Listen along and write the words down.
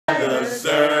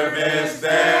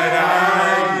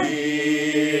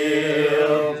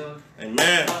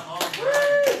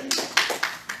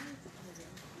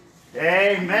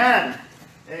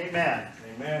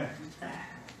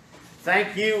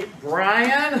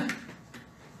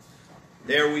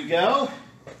There we go.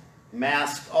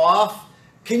 Mask off.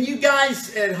 Can you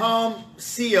guys at home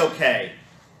see okay?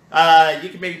 You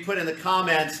can maybe put in the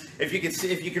comments if you can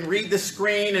see, if you can read the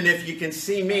screen and if you can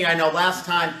see me. I know last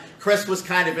time Chris was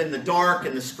kind of in the dark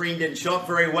and the screen didn't show up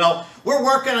very well. We're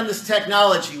working on this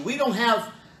technology. We don't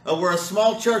have, we're a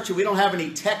small church and we don't have any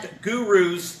tech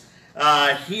gurus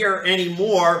here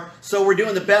anymore. So we're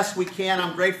doing the best we can.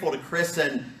 I'm grateful to Chris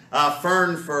and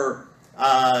Fern for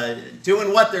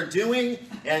doing what they're doing.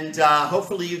 And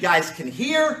hopefully you guys can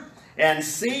hear and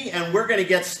see, and we're going to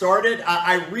get started.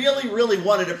 I really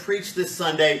wanted to preach this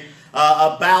Sunday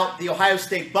about the Ohio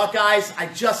State Buckeyes. I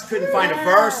just couldn't find a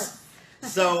verse.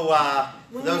 So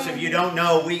for those of you who don't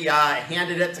know, we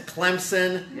handed it to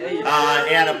Clemson,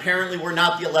 and apparently we're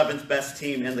not the 11th best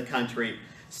team in the country.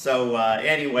 So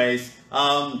anyways,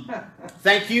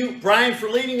 thank you, Brian, for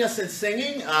leading us in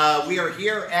singing. We are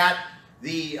here at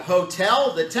the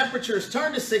hotel. The temperature has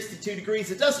turned to 62 degrees.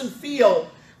 It doesn't feel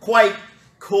quite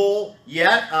cool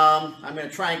yet. I'm going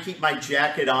to try and keep my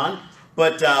jacket on.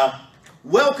 But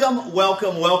welcome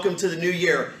to the new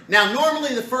year. Now,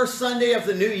 normally the first Sunday of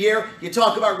the new year, you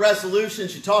talk about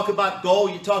resolutions, you talk about goal,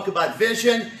 you talk about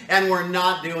vision, and we're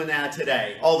not doing that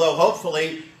today. Although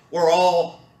hopefully we're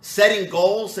all setting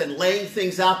goals and laying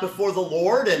things out before the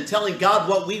Lord and telling God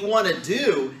what we want to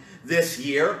do this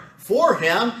year for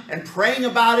Him and praying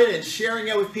about it and sharing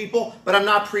it with people. But I'm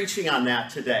not preaching on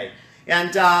that today.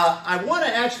 And I want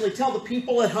to actually tell the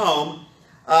people at home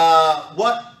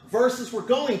what verses we're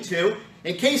going to.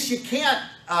 In case you can't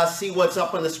see what's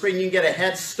up on the screen, you can get a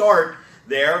head start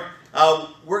there.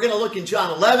 We're going to look in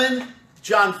John 11,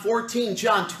 John 14,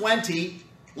 John 20,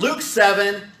 Luke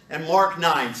 7, and Mark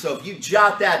 9. So if you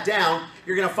jot that down,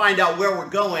 you're going to find out where we're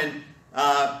going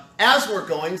as we're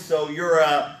going. So you're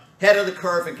ahead of the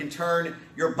curve and can turn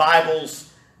your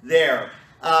Bibles there.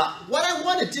 What I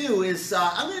want to do is,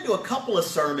 I'm going to do a couple of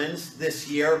sermons this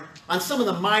year on some of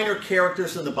the minor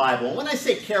characters in the Bible. When I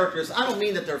say characters, I don't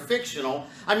mean that they're fictional.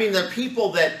 I mean they're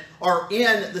people that are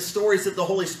in the stories that the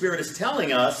Holy Spirit is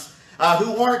telling us,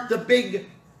 who aren't the big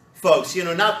folks. You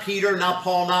know, not Peter, not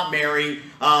Paul, not Mary,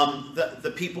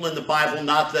 the people in the Bible,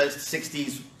 not the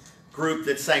 60s group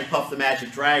that sang Puff the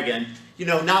Magic Dragon. You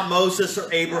know, not Moses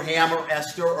or Abraham or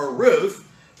Esther or Ruth,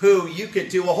 who you could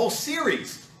do a whole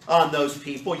series on those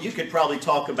people. You could probably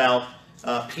talk about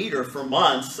Peter for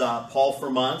months, Paul for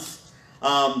months.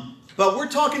 But we're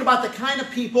talking about the kind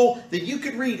of people that you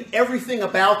could read everything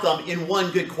about them in one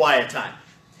good quiet time.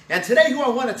 And today who I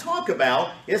want to talk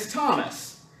about is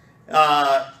Thomas.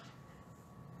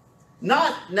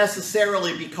 Not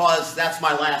necessarily because that's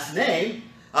my last name.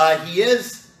 He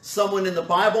is someone in the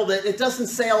Bible that it doesn't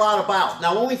say a lot about.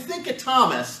 Now when we think of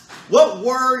Thomas,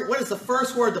 what is the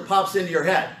first word that pops into your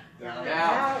head?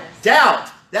 Doubt.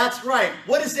 Doubt. That's right.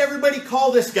 What does everybody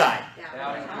call this guy?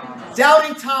 Doubting Thomas.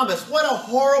 Doubting Thomas. What a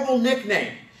horrible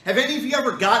nickname. Have any of you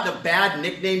ever gotten a bad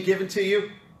nickname given to you?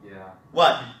 Yeah.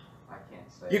 What? I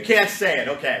can't say it. You can't say it.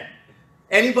 Okay.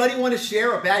 Anybody want to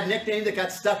share a bad nickname that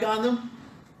got stuck on them?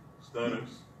 Stutters.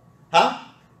 Huh?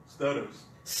 Stutters.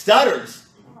 Stutters.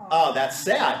 Oh, that's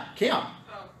sad. Kim.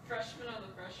 Oh, freshman of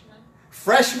the freshmen.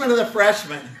 Freshman of the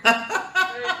freshmen. Very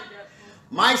forgetful.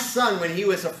 My son, when he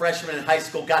was a freshman in high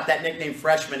school, got that nickname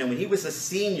freshman, and when he was a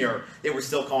senior, they were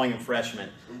still calling him freshman.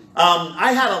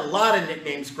 I had a lot of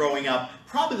nicknames growing up.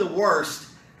 Probably the worst,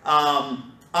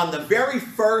 on the very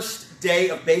first day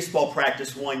of baseball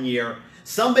practice one year,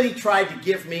 somebody tried to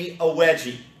give me a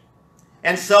wedgie.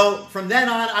 And so from then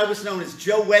on, I was known as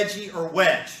Joe Wedgie or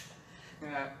Wedge.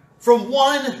 Yeah. From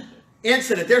one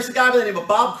incident, there's a guy by the name of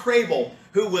Bob Crable,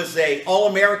 who was an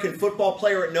All-American football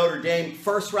player at Notre Dame,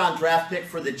 first-round draft pick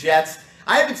for the Jets.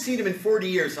 I haven't seen him in 40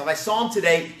 years. If I saw him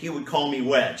today, he would call me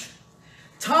Wedge.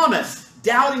 Thomas,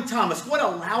 Doubting Thomas, what a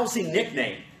lousy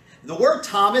nickname. The word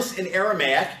Thomas in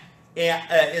Aramaic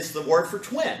is the word for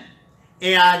twin.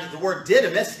 And the word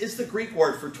Didymus is the Greek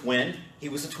word for twin. He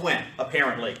was a twin,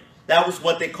 apparently. That was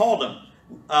what they called him.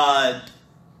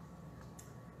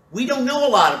 We don't know a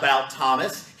lot about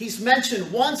Thomas. He's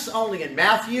mentioned once only in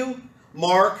Matthew,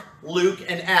 Mark, Luke,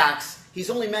 and Acts. He's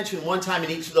only mentioned one time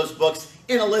in each of those books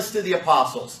in a list of the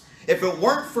apostles. If it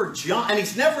weren't for John, and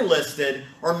he's never listed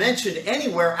or mentioned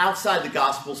anywhere outside the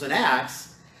Gospels and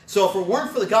Acts, so if it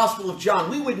weren't for the Gospel of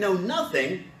John, we would know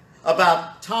nothing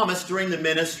about Thomas during the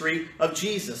ministry of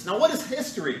Jesus. Now, what does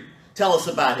history tell us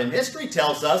about him? History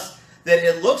tells us that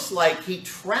it looks like he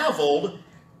traveled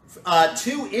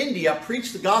to India,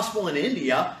 preached the gospel in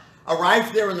India,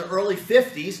 arrived there in the early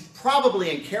 50s,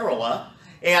 probably in Kerala,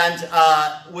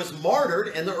 and was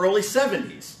martyred in the early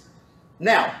 70s.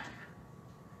 Now,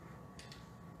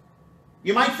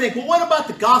 You might think, well, what about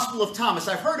the Gospel of Thomas?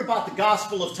 I've heard about the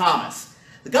Gospel of Thomas.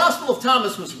 The Gospel of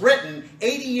Thomas was written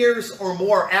 80 years or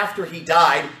more after he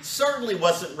died. Certainly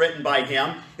wasn't written by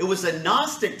him. It was a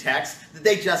Gnostic text that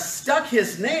they just stuck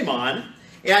his name on.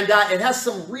 And it has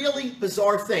some really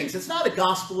bizarre things. It's not a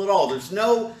gospel at all. There's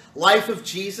no life of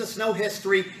Jesus, no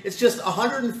history. It's just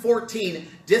 114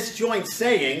 disjoint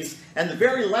sayings. And the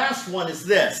very last one is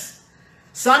this.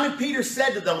 Simon Peter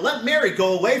said to them, "Let Mary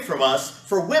go away from us,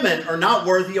 for women are not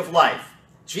worthy of life."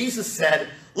 Jesus said,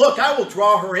 "Look, I will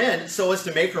draw her in so as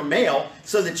to make her male,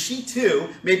 so that she too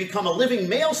may become a living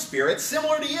male spirit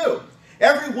similar to you.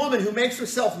 Every woman who makes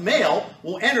herself male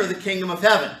will enter the kingdom of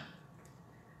heaven."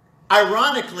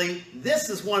 Ironically, this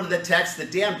is one of the texts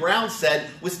that Dan Brown said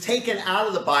was taken out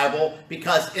of the Bible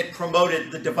because it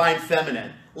promoted the divine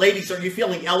feminine. Ladies, are you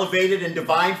feeling elevated and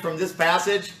divine from this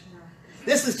passage? No.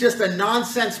 This is just a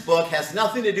nonsense book, has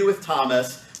nothing to do with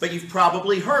Thomas, but you've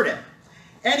probably heard it.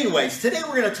 Anyways, today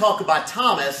we're going to talk about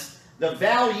Thomas, the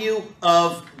value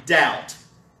of doubt.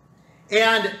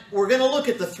 And we're going to look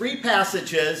at the three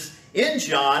passages in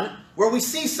John where we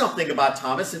see something about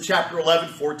Thomas in chapter 11,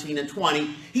 14, and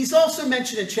 20. He's also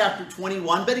mentioned in chapter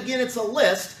 21, but again, it's a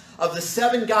list of the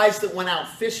 7 guys that went out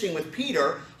fishing with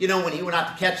Peter. You know, when he went out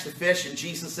to catch the fish, and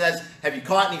Jesus says, "Have you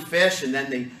caught any fish?" And then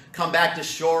they come back to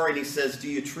shore, and he says, "Do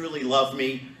you truly love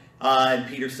me?" And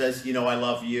Peter says, "You know, I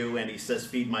love you." And he says,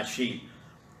 "Feed my sheep."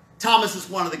 Thomas is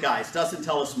one of the guys. Doesn't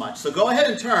tell us much. So go ahead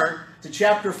and turn to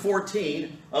chapter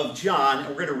 14 of John, and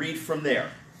we're going to read from there.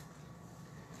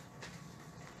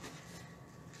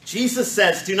 Jesus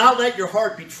says, "Do not let your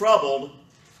heart be troubled.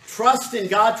 Trust in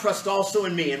God, trust also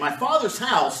in me. In my Father's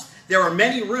house there are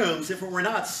many rooms. If it were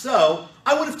not so,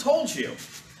 I would have told you.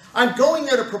 I'm going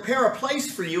there to prepare a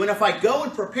place for you, and if I go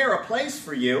and prepare a place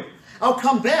for you, I'll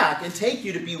come back and take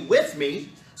you to be with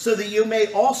me, so that you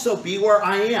may also be where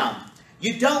I am.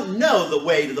 You don't know the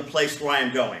way to the place where I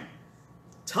am going."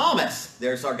 Thomas,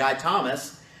 there's our guy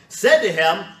Thomas, said to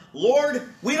him,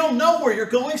 "Lord, we don't know where you're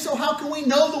going, so how can we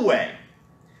know the way?"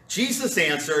 Jesus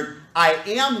answered, "I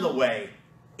am the way,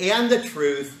 and the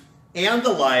truth, and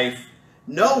the life.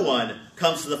 No one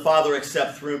comes to the Father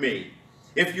except through me.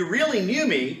 If you really knew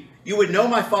me, you would know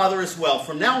my Father as well.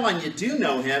 From now on you do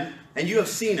know him, and you have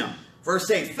seen him." Verse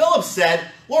 8, Philip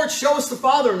said, "Lord, show us the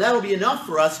Father, and that'll be enough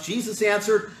for us." Jesus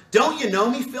answered, "Don't you know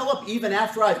me, Philip, even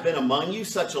after I've been among you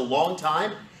such a long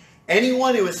time?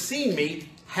 Anyone who has seen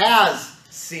me has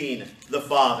seen the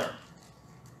Father."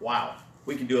 Wow.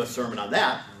 We can do a sermon on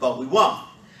that, but we won't.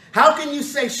 "How can you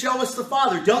say, 'Show us the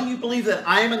Father'? Don't you believe that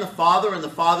I am in the Father and the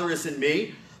Father is in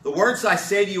me? The words I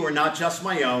say to you are not just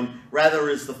my own. Rather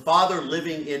is the Father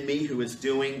living in me who is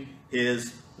doing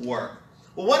his work."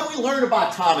 Well, what do we learn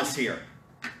about Thomas here?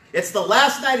 It's the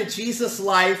last night of Jesus'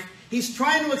 life. He's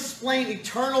trying to explain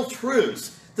eternal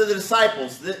truths to the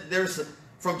disciples.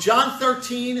 From John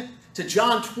 13 to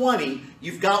John 20,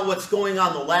 you've got what's going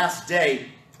on the last day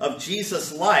of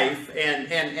Jesus' life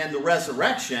and the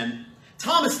resurrection.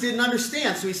 Thomas didn't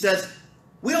understand, so he says,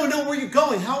 "We don't know where you're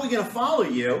going. How are we going to follow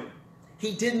you?"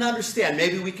 He didn't understand.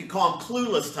 Maybe we could call him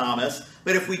Clueless Thomas,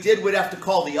 but if we did, we'd have to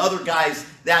call the other guys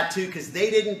that too, because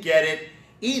they didn't get it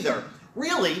either.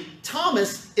 Really,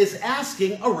 Thomas is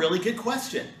asking a really good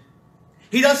question.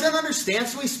 He doesn't understand,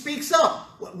 so he speaks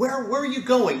up. Where are you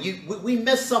going? We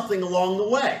missed something along the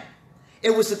way.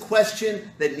 It was a question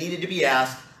that needed to be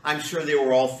asked. I'm sure they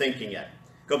were all thinking it.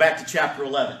 Go back to chapter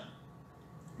 11,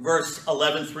 verse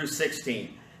 11 through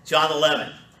 16. John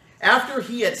 11. After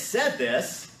he had said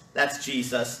this, that's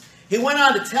Jesus, he went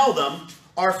on to tell them,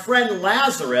 "Our friend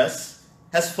Lazarus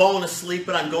has fallen asleep,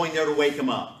 but I'm going there to wake him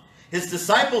up." His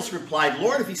disciples replied,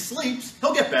 "Lord, if he sleeps,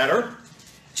 he'll get better."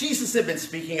 Jesus had been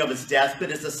speaking of his death, but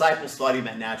his disciples thought he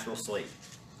meant natural sleep.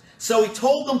 So he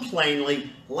told them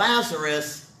plainly,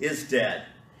 "Lazarus is dead.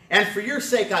 And for your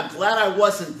sake, I'm glad I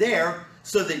wasn't there,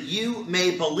 so that you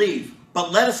may believe. But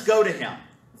let us go to him."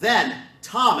 Then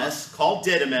Thomas, called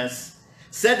Didymus,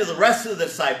 said to the rest of the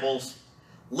disciples,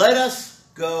 "Let us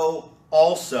go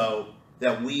also,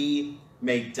 that we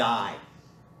may die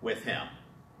with him."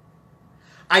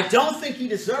 I don't think he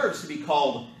deserves to be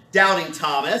called Doubting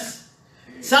Thomas.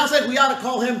 Sounds like we ought to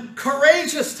call him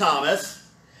Courageous Thomas,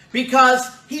 because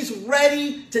he's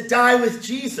ready to die with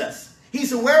Jesus.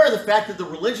 He's aware of the fact that the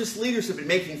religious leaders have been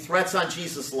making threats on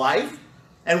Jesus' life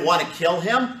and want to kill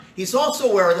him. He's also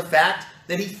aware of the fact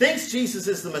that he thinks Jesus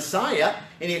is the Messiah,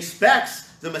 and he expects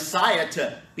the Messiah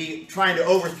to be trying to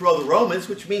overthrow the Romans,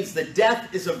 which means that death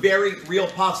is a very real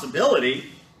possibility.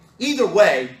 Either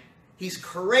way, he's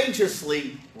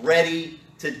courageously ready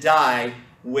to die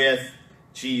with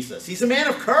Jesus. He's a man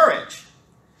of courage.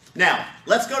 Now,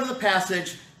 let's go to the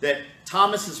passage that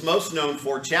Thomas is most known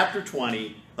for, chapter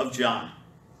 20 of John.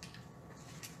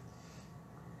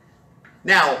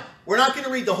 Now, we're not going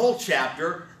to read the whole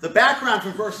chapter. The background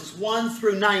from verses 1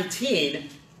 through 19,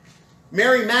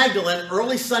 Mary Magdalene,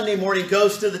 early Sunday morning,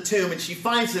 goes to the tomb and she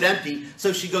finds it empty.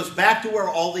 So she goes back to where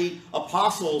all the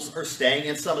apostles are staying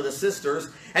and some of the sisters,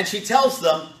 and she tells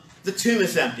them the tomb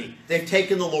is empty. They've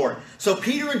taken the Lord. So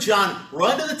Peter and John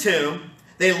run to the tomb.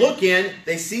 They look in.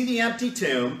 They see the empty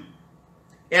tomb.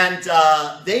 And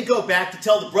they go back to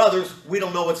tell the brothers, we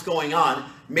don't know what's going on.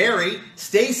 Mary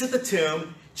stays at the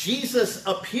tomb. Jesus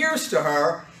appears to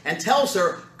her and tells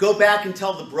her, go back and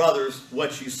tell the brothers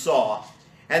what you saw.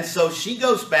 And so she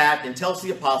goes back and tells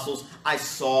the apostles, I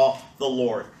saw the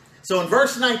Lord. So in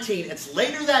verse 19, it's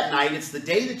later that night. It's the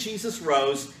day that Jesus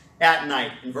rose at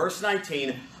night. In verse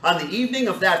 19, on the evening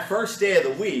of that first day of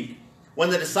the week, when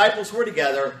the disciples were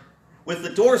together, with the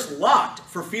doors locked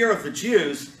for fear of the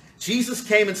Jews, Jesus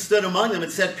came and stood among them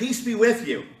and said, peace be with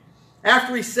you.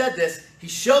 After he said this, he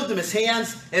showed them his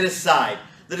hands and his side.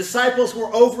 The disciples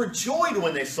were overjoyed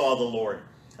when they saw the Lord.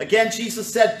 Again,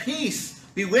 Jesus said, peace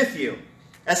be with you.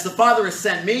 As the Father has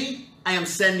sent me, I am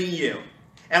sending you.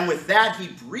 And with that, he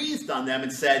breathed on them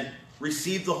and said,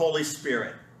 receive the Holy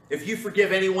Spirit. If you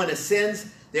forgive anyone his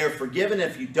sins, they are forgiven.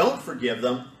 If you don't forgive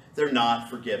them, they're not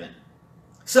forgiven.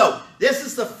 So, this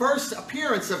is the first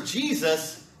appearance of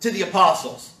Jesus to the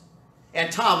apostles. And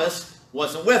Thomas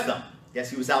wasn't with them. Yes,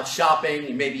 he was out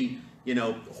shopping, maybe,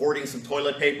 hoarding some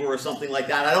toilet paper or something like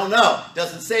that. I don't know.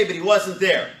 Doesn't say, but he wasn't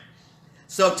there.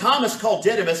 So Thomas, called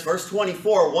Didymus, verse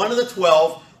 24, one of the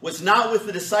 12, was not with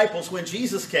the disciples when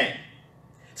Jesus came.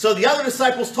 So the other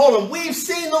disciples told him, we've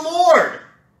seen the Lord.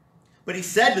 But he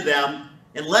said to them,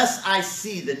 unless I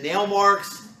see the nail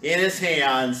marks in his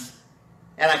hands,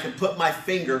 and I can put my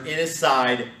finger in his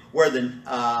side, where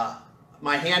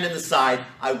my hand in the side,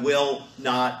 I will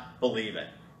not believe it.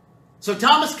 So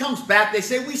Thomas comes back. They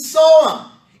say, we saw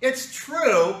him. It's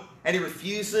true. And he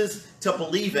refuses to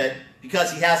believe it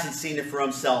because he hasn't seen it for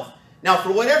himself. Now,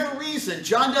 for whatever reason,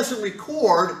 John doesn't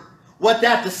record what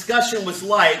that discussion was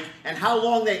like and how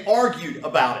long they argued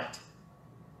about it.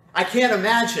 I can't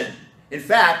imagine. In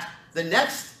fact, the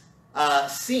next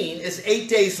scene is 8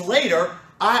 days later.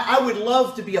 I would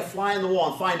love to be a fly on the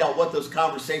wall and find out what those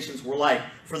conversations were like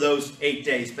for those 8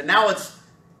 days. But now it's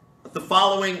the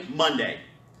following Monday.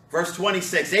 Verse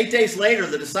 26, 8 days later,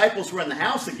 the disciples were in the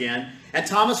house again, and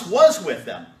Thomas was with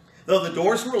them. Though the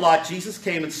doors were locked, Jesus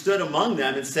came and stood among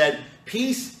them and said,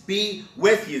 peace be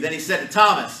with you. Then he said to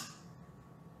Thomas,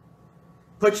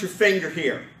 put your finger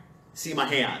here. See my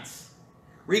hands.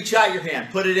 Reach out your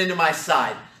hand. Put it into my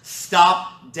side.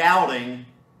 Stop doubting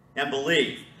and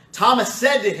believe. Thomas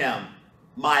said to him,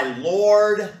 my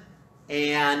Lord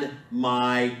and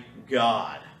my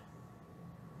God.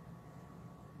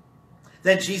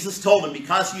 Then Jesus told him,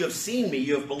 because you have seen me,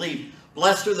 you have believed.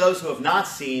 Blessed are those who have not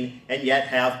seen and yet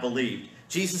have believed.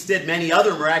 Jesus did many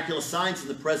other miraculous signs in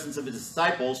the presence of his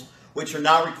disciples, which are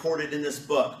not recorded in this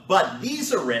book. But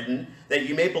these are written that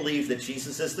you may believe that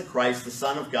Jesus is the Christ, the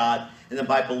Son of God, and that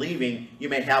by believing you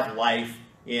may have life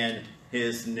in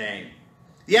his name.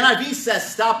 The NIV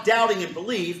says, stop doubting and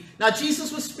believe. Now,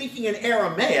 Jesus was speaking in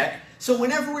Aramaic, so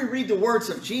whenever we read the words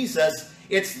of Jesus,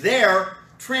 it's their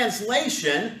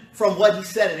translation from what he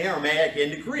said in Aramaic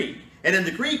into Greek. And in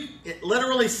the Greek, it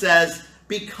literally says,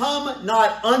 become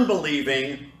not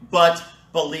unbelieving, but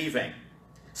believing.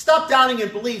 Stop doubting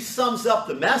and believe sums up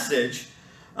the message,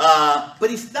 but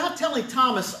he's not telling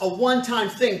Thomas a one-time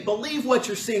thing. Believe what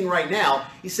you're seeing right now.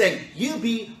 He's saying, you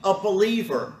be a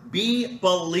believer. Be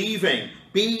believing.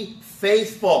 Be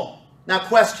faithful. Now,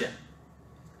 question.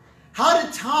 How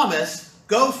did Thomas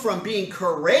go from being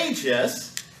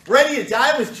courageous, ready to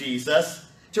die with Jesus,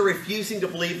 to refusing to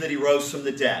believe that he rose from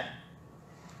the dead?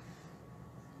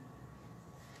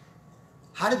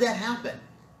 How did that happen?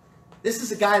 This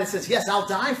is a guy that says, yes, I'll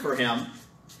die for him.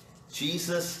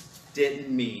 Jesus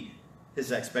didn't meet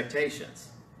his expectations.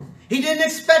 He didn't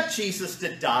expect Jesus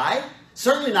to die.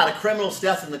 Certainly not a criminal's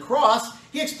death on the cross.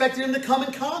 He expected him to come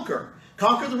and conquer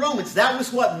the Romans. That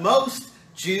was what most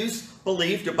Jews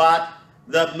believed about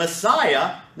the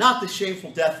Messiah, not the shameful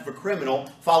death of a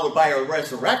criminal followed by a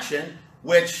resurrection,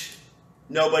 which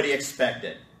nobody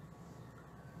expected.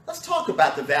 Let's talk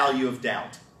about the value of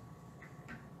doubt.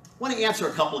 I want to answer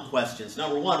a couple of questions.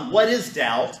 Number one, what is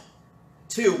doubt?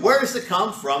 2, where does it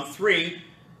come from? 3,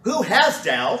 who has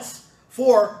doubts?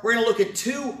 4, we're going to look at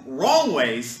 2 wrong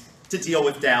ways to deal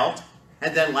with doubt.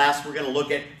 And then last, we're going to look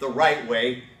at the right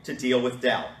way to deal with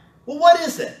doubt. Well, what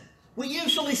is it? We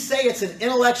usually say it's an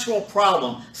intellectual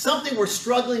problem, something we're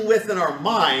struggling with in our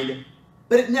mind,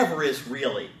 but it never is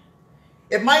really.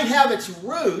 It might have its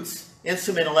roots in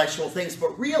some intellectual things,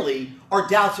 but really, our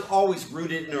doubts are always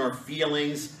rooted in our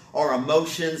feelings, our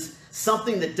emotions,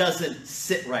 something that doesn't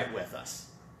sit right with us.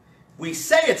 We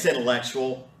say it's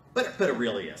intellectual, but it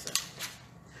really isn't.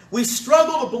 We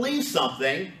struggle to believe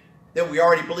something that we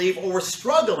already believe, or we're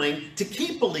struggling to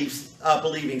keep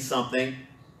believing something,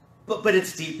 but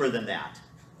it's deeper than that.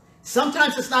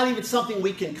 Sometimes it's not even something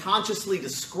we can consciously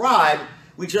describe.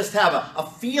 We just have a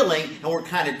feeling and we're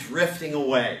kind of drifting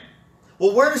away.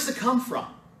 Well, where does it come from?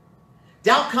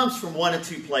 Doubt comes from one of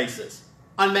two places: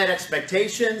 unmet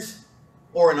expectations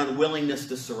or an unwillingness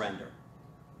to surrender.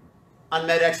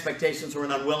 Unmet expectations or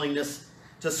an unwillingness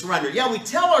to surrender. Yeah, we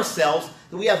tell ourselves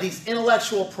that we have these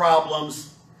intellectual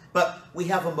problems, but we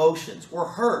have emotions. We're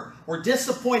hurt. We're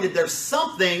disappointed. There's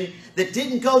something that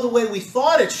didn't go the way we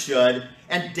thought it should,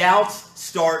 and doubts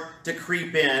start to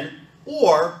creep in,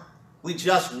 or we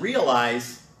just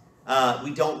realize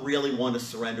we don't really want to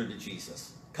surrender to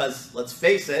Jesus. Because, let's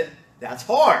face it, that's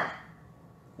hard.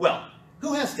 Well,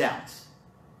 who has doubts?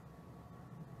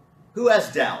 Who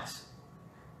has doubts?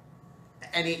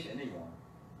 Anyone.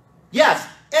 Yes,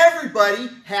 everybody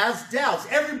has doubts.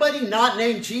 Everybody not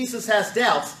named Jesus has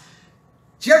doubts.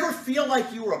 Do you ever feel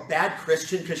like you were a bad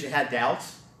Christian because you had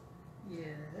doubts? Yes.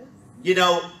 You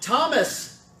know,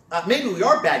 Thomas, maybe we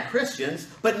are bad Christians,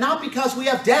 but not because we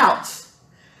have doubts.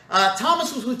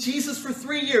 Thomas was with Jesus for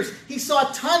 3 years. He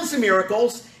saw tons of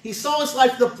miracles. He saw his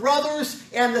life. The brothers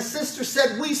and the sisters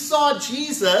said, "We saw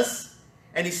Jesus,"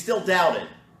 and he still doubted.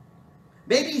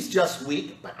 Maybe he's just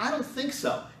weak, but I don't think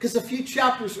so. Because a few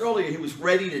chapters earlier, he was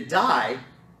ready to die.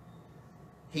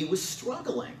 He was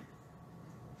struggling.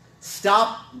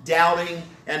 Stop doubting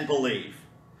and believe.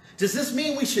 Does this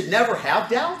mean we should never have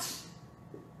doubts?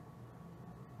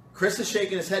 Chris is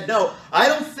shaking his head. No, I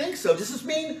don't think so. Does this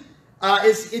mean,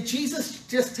 is Jesus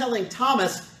just telling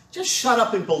Thomas, just shut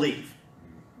up and believe?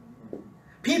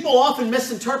 People often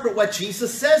misinterpret what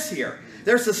Jesus says here.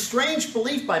 There's a strange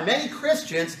belief by many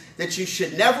Christians that you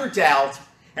should never doubt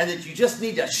and that you just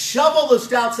need to shovel those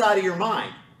doubts out of your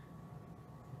mind.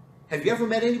 Have you ever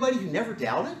met anybody who never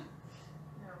doubted?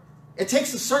 No. It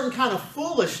takes a certain kind of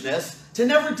foolishness to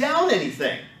never doubt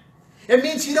anything. It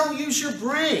means you don't use your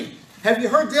brain. Have you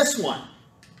heard this one?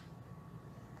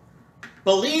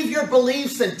 Believe your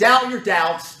beliefs and doubt your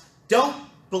doubts. Don't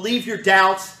believe your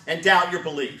doubts and doubt your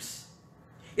beliefs.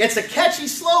 It's a catchy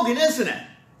slogan, isn't it?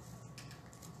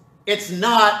 It's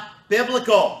not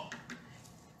biblical.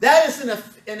 That is, in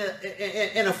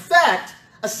effect,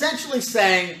 essentially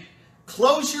saying,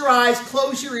 close your eyes,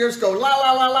 close your ears, go la,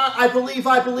 la, la, la, I believe,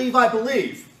 I believe, I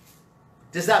believe.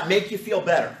 Does that make you feel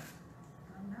better?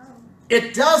 No.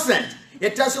 It doesn't.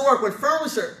 It doesn't work. When Fern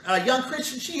was a young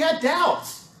Christian, she had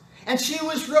doubts. And she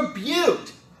was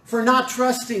rebuked for not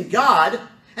trusting God.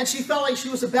 And she felt like she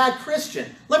was a bad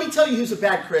Christian. Let me tell you who's a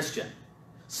bad Christian.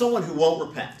 Someone who won't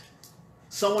repent.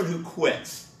 Someone who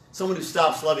quits. Someone who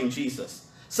stops loving Jesus.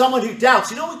 Someone who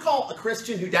doubts. You know what we call a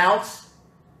Christian who doubts?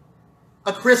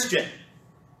 A Christian.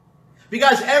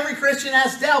 Because every Christian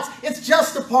has doubts. It's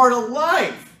just a part of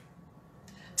life.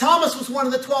 Thomas was one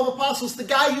of the 12 apostles, the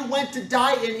guy who went to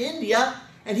die in India,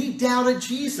 and he doubted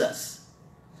Jesus.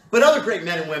 But other great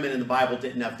men and women in the Bible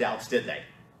didn't have doubts, did they?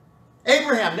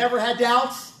 Abraham never had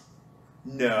doubts?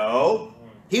 No.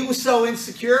 He was so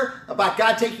insecure about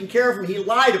God taking care of him, he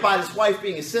lied about his wife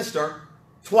being his sister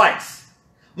twice.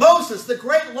 Moses, the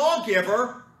great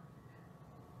lawgiver,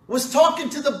 was talking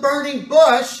to the burning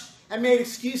bush and made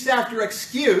excuse after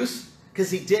excuse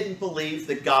because he didn't believe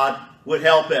that God would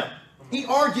help him. He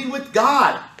argued with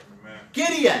God. Amen.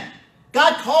 Gideon,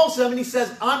 God calls him and he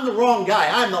says, I'm the wrong guy.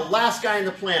 I'm the last guy on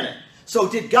the planet. So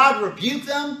did God rebuke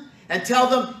them and tell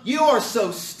them, you are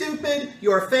so stupid,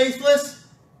 you are faithless?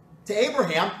 To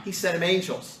Abraham, he sent him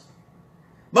angels.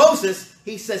 Moses,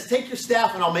 he says, take your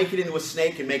staff and I'll make it into a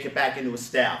snake and make it back into a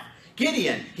staff.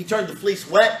 Gideon, he turned the fleece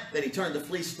wet, then he turned the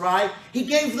fleece dry. He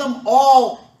gave them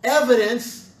all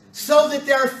evidence so that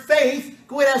their faith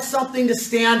would have something to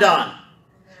stand on.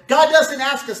 God doesn't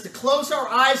ask us to close our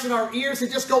eyes and our ears and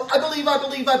just go, I believe, I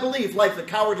believe, I believe, like the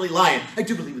cowardly lion. I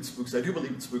do believe in spooks, I do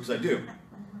believe in spooks, I do.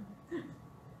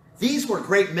 These were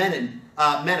great men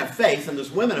and men of faith, and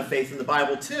there's women of faith in the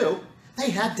Bible too. They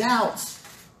had doubts.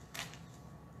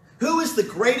 Who is the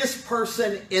greatest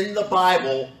person in the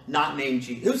Bible not named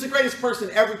Jesus? Who's the greatest person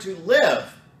ever to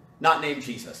live not named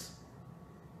Jesus?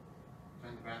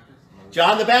 John the Baptist.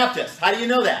 John the Baptist. How do you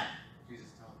know that? Jesus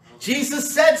told.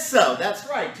 Jesus said so. That's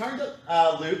right. Turn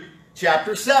to Luke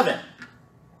chapter 7.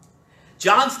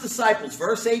 John's disciples,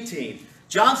 verse 18.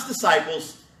 John's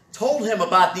disciples told him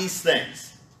about these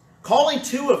things. Calling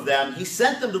two of them, he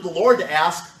sent them to the Lord to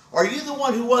ask, Are you the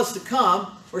one who was to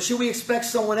come, or should we expect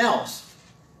someone else?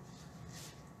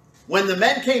 When the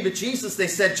men came to Jesus, they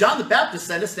said, John the Baptist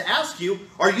sent us to ask you,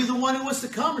 are you the one who was to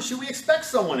come, or should we expect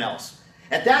someone else?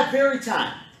 At that very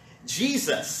time,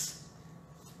 Jesus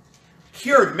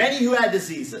cured many who had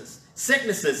diseases,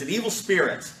 sicknesses, and evil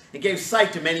spirits, and gave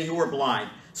sight to many who were blind.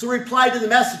 So he replied to the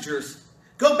messengers,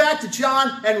 go back to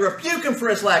John and rebuke him for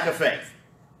his lack of faith.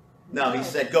 No, he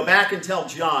said, go back and tell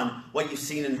John what you've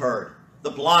seen and heard. The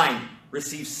blind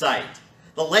receive sight.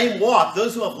 The lame walk.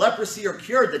 Those who have leprosy are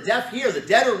cured. The deaf hear. The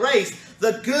dead are raised.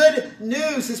 The good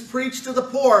news is preached to the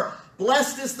poor.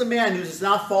 Blessed is the man who does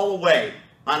not fall away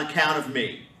on account of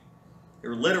me. It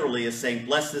literally is saying,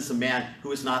 blessed is the man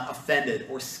who is not offended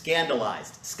or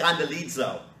scandalized,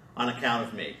 scandalizo, on account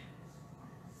of me.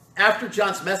 After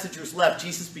John's messengers left,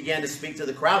 Jesus began to speak to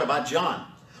the crowd about John.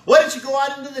 What did you go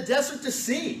out into the desert to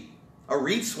see? A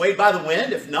reed swayed by the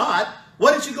wind? If not,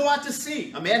 what did you go out to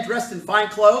see? A man dressed in fine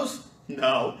clothes?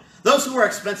 No. Those who wear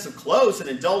expensive clothes and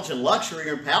indulge in luxury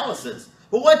are in palaces.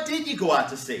 But what did you go out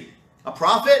to see? A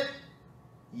prophet?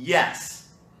 Yes.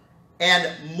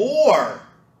 And more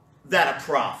than a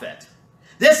prophet.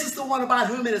 This is the one about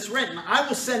whom it is written, I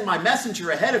will send my messenger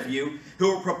ahead of you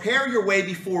who will prepare your way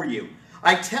before you.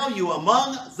 I tell you,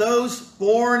 among those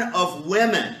born of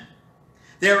women,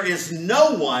 there is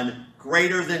no one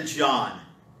greater than John.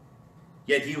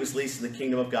 Yet he who was least in the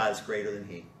kingdom of God is greater than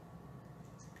he.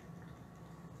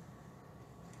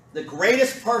 The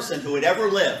greatest person who had ever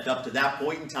lived up to that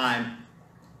point in time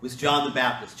was John the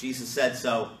Baptist. Jesus said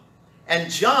so.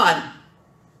 And John,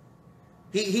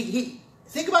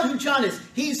 think about who John is.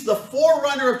 He's the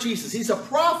forerunner of Jesus. He's a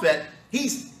prophet.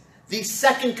 He's the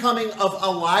second coming of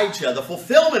Elijah, the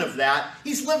fulfillment of that.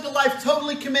 He's lived a life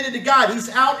totally committed to God. He's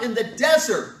out in the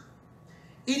desert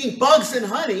eating bugs and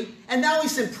honey, and now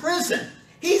he's in prison.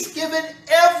 He's given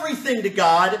everything to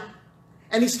God,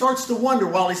 and he starts to wonder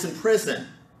while he's in prison,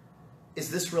 is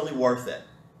this really worth it?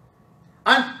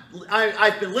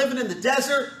 I've been living in the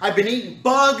desert. I've been eating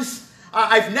bugs.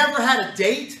 I've never had a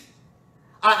date.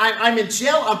 I'm in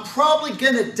jail. I'm probably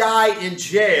going to die in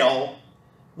jail.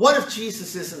 What if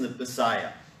Jesus isn't the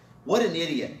Messiah? What an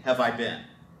idiot have I been?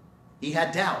 He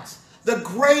had doubts. The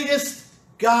greatest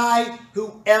guy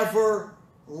who ever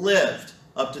lived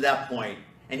up to that point.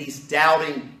 And he's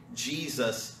doubting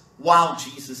Jesus while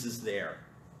Jesus is there.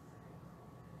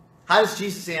 How does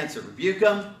Jesus answer? Rebuke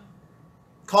him?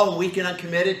 Call him weak and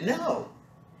uncommitted? No.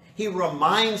 He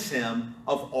reminds him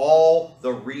of all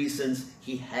the reasons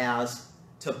he has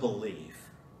to believe.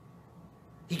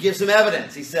 He gives him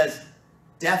evidence. He says,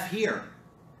 deaf hear,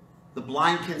 the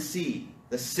blind can see,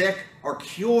 the sick are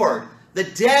cured, the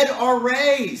dead are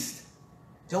raised.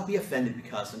 Don't be offended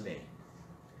because of me.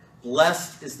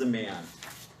 Blessed is the man,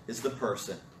 is the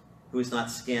person who is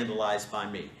not scandalized by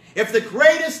me. If the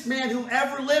greatest man who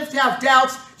ever lived have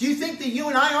doubts, do you think that you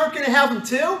and I aren't going to have them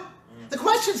too? The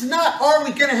question's not, are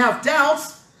we going to have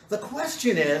doubts? The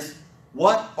question is,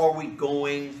 what are we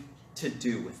going to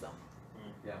do with them?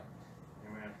 Yeah.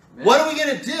 Amen. What are we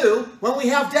going to do when we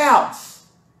have doubts?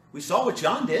 We saw what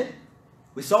John did.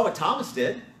 We saw what Thomas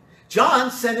did.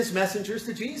 John sent his messengers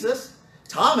to Jesus.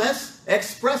 Thomas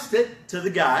expressed it to the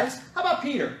guys. How about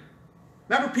Peter?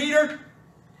 Remember Peter?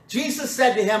 Jesus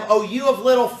said to him, oh, you of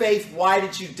little faith, why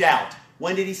did you doubt?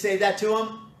 When did he say that to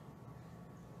him?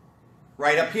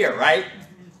 Right up here, right?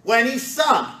 When he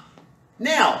sunk.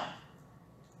 Now,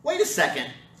 wait a second.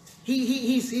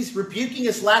 He's rebuking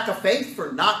his lack of faith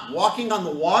for not walking on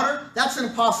the water? That's an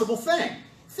impossible thing.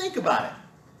 Think about it.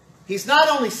 He's not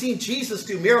only seen Jesus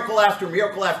do miracle after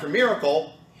miracle after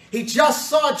miracle, he just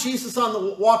saw Jesus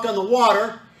walk on the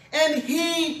water, and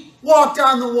he walked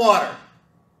on the water.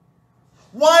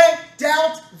 Why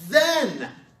doubt then?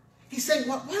 He's saying,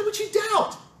 why would you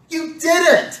doubt? You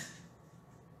did it.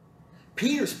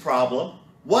 Peter's problem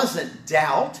wasn't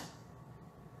doubt.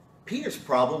 Peter's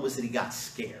problem was that he got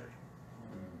scared.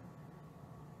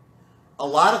 A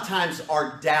lot of times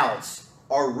our doubts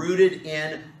are rooted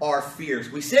in our fears.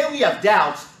 We say we have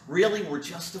doubts, really we're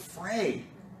just afraid.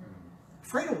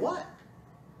 Afraid of what?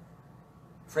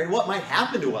 Afraid of what might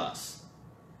happen to us.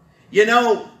 You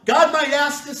know, God might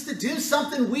ask us to do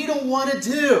something we don't want to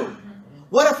do.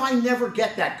 What if I never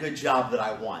get that good job that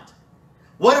I want?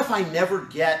 What if I never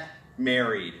get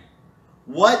married?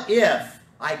 What if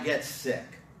I get sick?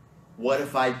 What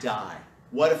if I die?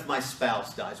 What if my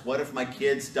spouse dies? What if my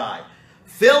kids die?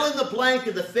 Fill in the blank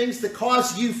of the things that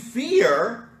cause you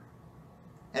fear.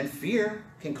 And fear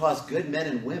can cause good men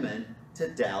and women to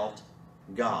doubt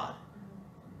God.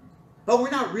 But we're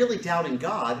not really doubting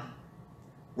God.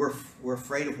 We're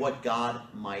afraid of what God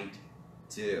might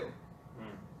do.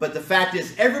 But the fact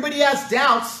is, everybody has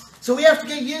doubts, so we have to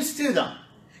get used to them.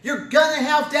 You're going to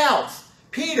have doubts.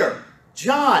 Peter,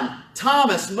 John,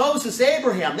 Thomas, Moses,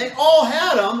 Abraham, they all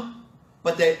had them,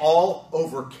 but they all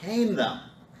overcame them.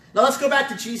 Now let's go back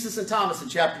to Jesus and Thomas in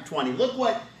chapter 20. Look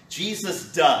what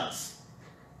Jesus does.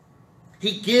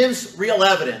 He gives real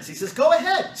evidence. He says, go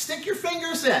ahead, stick your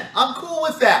fingers in. I'm cool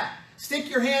with that. Stick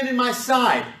your hand in my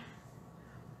side.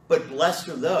 But blessed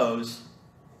are those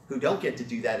who don't get to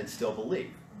do that and still believe.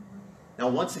 Now,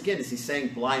 once again, is he saying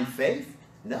blind faith?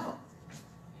 No.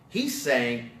 He's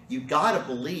saying you got to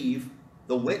believe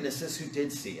the witnesses who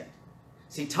did see it.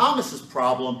 See, Thomas's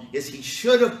problem is he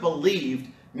should have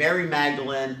believed Mary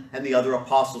Magdalene and the other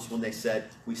apostles when they said,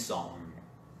 we saw him.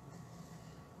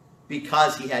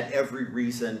 Because he had every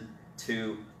reason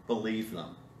to believe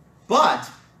them. But,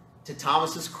 to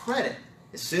Thomas's credit,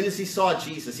 as soon as he saw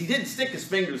Jesus, he didn't stick his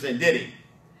fingers in, did he?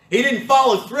 He didn't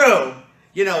follow through.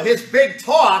 You know, his big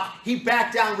talk, he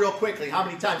backed down real quickly. How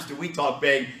many times do we talk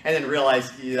big and then realize,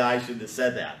 yeah, I shouldn't have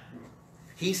said that?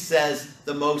 He says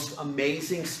the most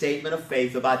amazing statement of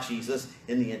faith about Jesus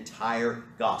in the entire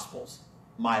Gospels.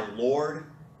 My Lord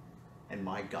and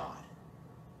my God.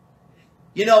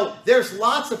 You know, there's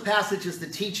lots of passages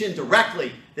that teach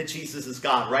indirectly that Jesus is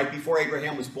God. Right before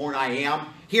Abraham was born, I am.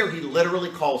 Here he literally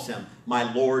calls him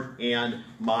my Lord and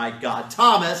my God.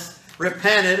 Thomas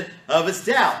repented of his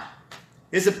doubt.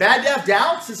 Is it bad to have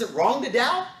doubts? Is it wrong to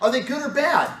doubt? Are they good or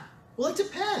bad? Well, it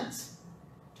depends.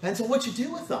 Depends on what you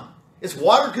do with them. Is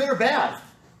water good or bad?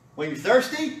 When you're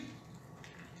thirsty?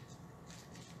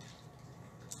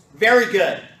 Very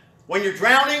good. When you're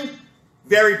drowning?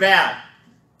 Very bad.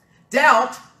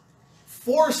 Doubt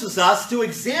forces us to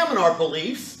examine our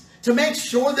beliefs to make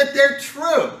sure that they're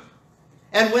true.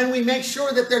 And when we make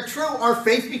sure that they're true, our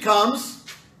faith becomes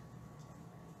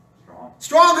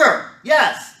stronger.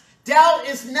 Yes. Doubt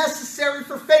is necessary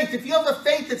for faith. If you have a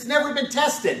faith that's never been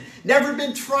tested, never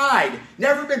been tried,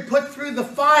 never been put through the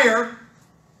fire,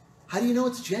 how do you know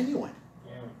it's genuine?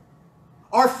 Yeah.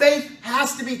 Our faith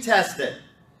has to be tested.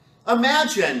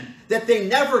 Imagine that they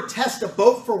never test a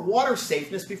boat for water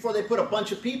safeness before they put a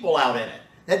bunch of people out in it.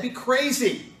 That'd be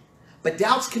crazy. But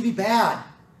doubts can be bad.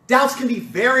 Doubts can be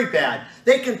very bad.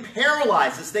 They can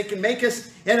paralyze us. They can make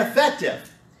us ineffective.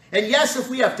 And yes, if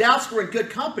we have doubts, we're in good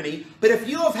company. But if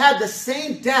you have had the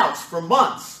same doubts for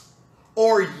months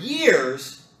or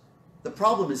years, the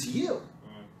problem is you.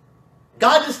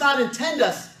 God does not intend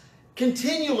us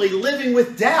continually living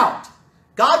with doubt.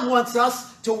 God wants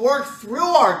us to work through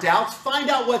our doubts, find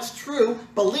out what's true,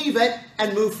 believe it,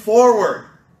 and move forward.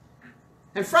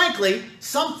 And frankly,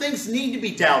 some things need to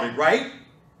be doubted, right?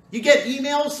 You get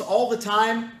emails all the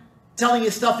time telling you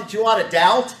stuff that you ought to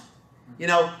doubt. You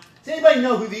know, does anybody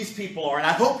know who these people are? And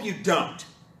I hope you don't.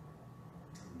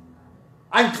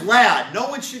 I'm glad. No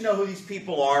one should know who these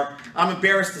people are. I'm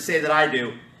embarrassed to say that I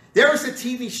do. There was a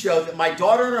TV show that my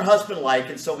daughter and her husband like,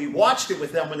 and so we watched it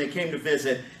with them when they came to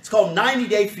visit. It's called 90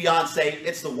 Day Fiancé.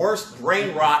 It's the worst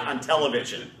brain rot on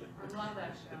television. I love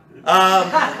that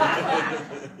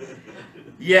show.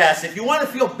 Yes, if you want to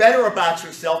feel better about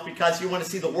yourself because you want to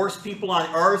see the worst people on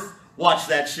earth, watch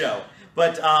that show.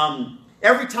 But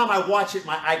every time I watch it,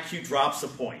 my IQ drops a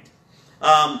point.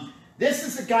 This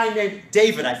is a guy named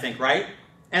David, I think, right?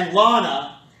 And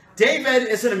Lana. David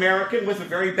is an American with a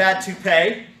very bad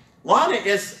toupee. Lana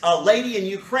is a lady in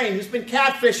Ukraine who's been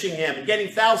catfishing him and getting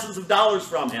thousands of dollars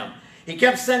from him. He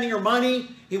kept sending her money.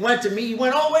 He went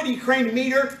all the way to Ukraine to meet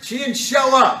her. She didn't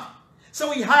show up.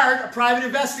 So he hired a private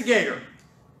investigator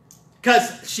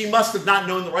because she must have not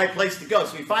known the right place to go.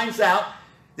 So he finds out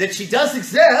that she does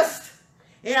exist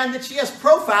and that she has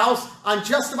profiles on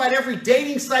just about every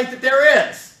dating site that there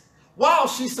is while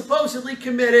she's supposedly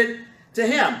committed to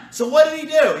him. So what did he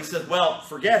do? He said, well,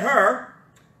 forget her.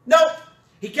 Nope.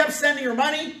 He kept sending her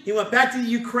money. He went back to the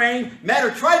Ukraine, met her,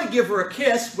 tried to give her a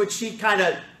kiss, which she kind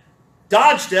of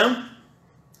dodged him.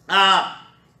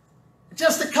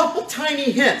 Just a couple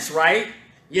tiny hints, right?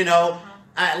 You know,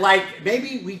 like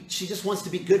maybe she just wants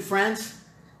to be good friends.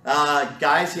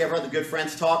 Guys, you ever had the good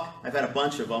friends talk? I've had a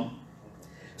bunch of them.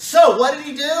 So what did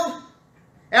he do?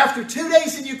 After 2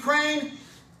 days in Ukraine,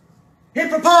 he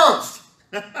proposed.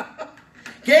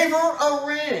 Gave her a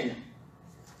ring.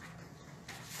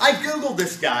 I Googled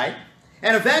this guy,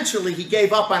 and eventually he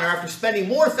gave up on her after spending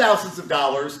more thousands of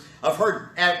dollars of her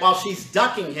while she's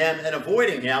ducking him and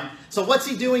avoiding him. So what's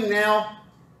he doing now?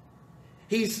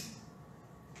 He's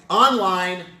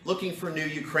online looking for new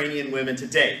Ukrainian women to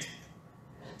date.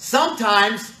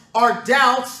 Sometimes our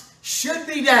doubts should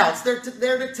be doubts. They're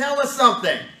there to tell us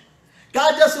something.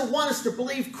 God doesn't want us to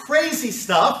believe crazy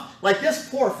stuff like this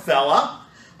poor fella.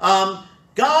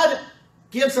 God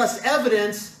gives us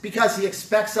evidence because he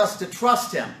expects us to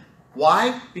trust him.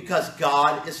 Why? Because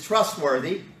God is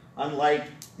trustworthy, unlike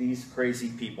these crazy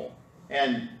people.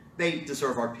 And they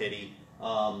deserve our pity,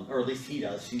 or at least he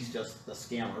does. She's just a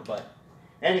scammer. But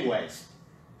anyways,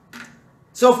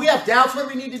 so if we have doubts, what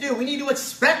do we need to do? We need to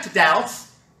expect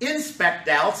doubts, inspect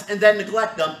doubts, and then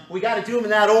neglect them. We got to do them in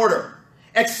that order.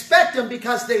 Expect them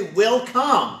because they will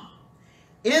come.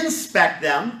 Inspect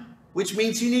them, which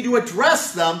means you need to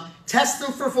address them, test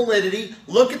them for validity,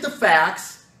 look at the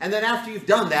facts, and then after you've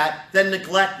done that, then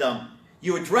neglect them.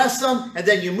 You address them, and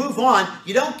then you move on.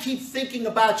 You don't keep thinking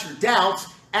about your doubts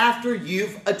after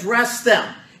you've addressed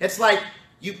them. It's like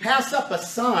you pass up a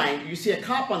sign, you see a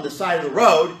cop on the side of the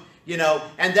road,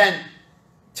 and then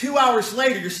 2 hours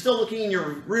later, you're still looking in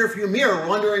your rearview mirror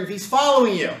wondering if he's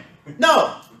following you.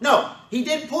 No, he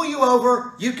didn't pull you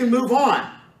over. You can move on.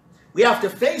 We have to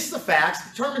face the facts,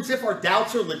 determines if our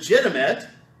doubts are legitimate,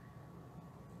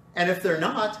 and if they're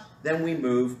not, then we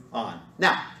move on.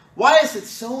 Now, why is it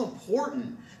so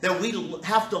important that we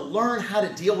have to learn how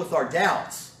to deal with our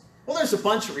doubts? Well, there's a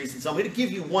bunch of reasons. I'm going to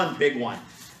give you one big one.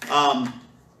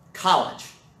 College.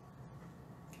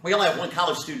 We only have one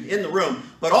college student in the room,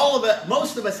 but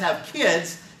most of us have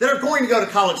kids that are going to go to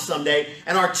college someday,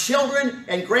 and our children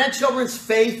and grandchildren's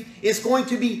faith is going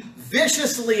to be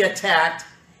viciously attacked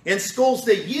in schools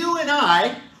that you and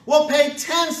I will pay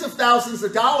tens of thousands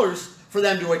of dollars for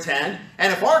them to attend.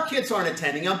 And if our kids aren't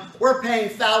attending them, we're paying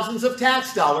thousands of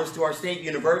tax dollars to our state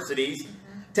universities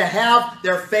to have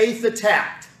their faith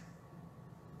attacked.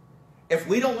 If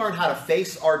we don't learn how to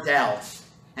face our doubts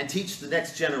and teach the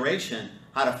next generation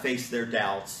how to face their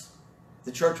doubts,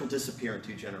 the church will disappear in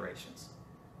 2 generations.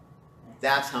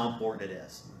 That's how important it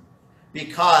is.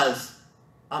 Because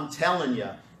I'm telling you,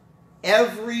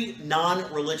 every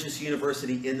non-religious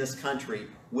university in this country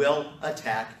will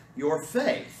attack your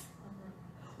faith.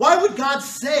 Why would God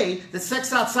say that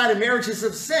sex outside of marriage is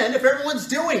of sin if everyone's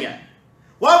doing it?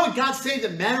 Why would God say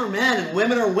that men are men and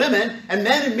women are women, and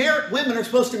men and women are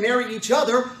supposed to marry each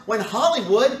other when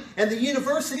Hollywood and the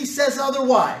university says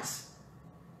otherwise?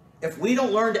 If we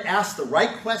don't learn to ask the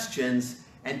right questions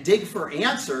and dig for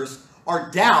answers,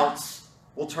 our doubts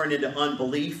will turn into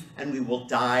unbelief and we will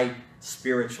die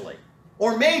spiritually.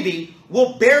 Or maybe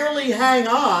we'll barely hang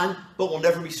on, but we'll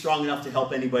never be strong enough to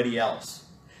help anybody else.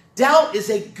 Doubt is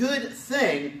a good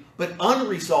thing, but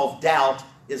unresolved doubt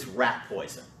is rat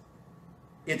poison.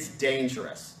 It's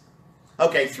dangerous.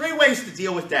 Okay, 3 ways to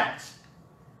deal with doubts.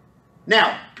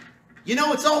 Now,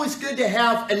 it's always good to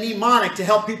have a mnemonic to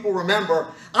help people remember.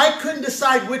 I couldn't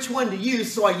decide which one to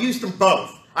use, so I used them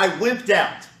both. I wimped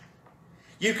out.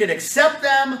 You can accept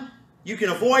them, you can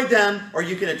avoid them, or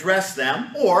you can address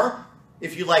them. Or,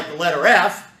 if you like the letter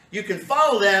F, you can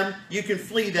follow them, you can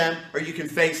flee them, or you can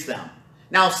face them.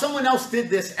 Now, if someone else did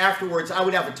this afterwards, I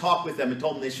would have a talk with them and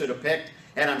told them they should have picked,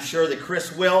 and I'm sure that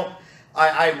Chris will.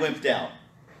 I wimped out.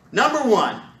 Number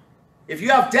 1, if you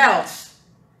have doubts,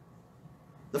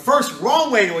 the first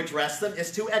wrong way to address them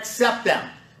is to accept them,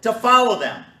 to follow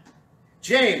them.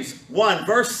 James 1,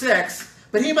 verse 6,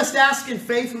 but he must ask in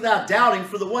faith without doubting,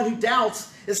 for the one who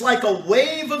doubts is like a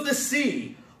wave of the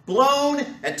sea, blown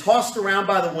and tossed around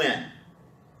by the wind.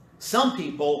 Some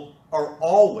people are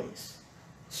always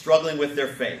struggling with their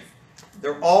faith.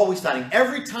 They're always doubting.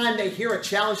 Every time they hear a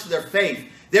challenge to their faith,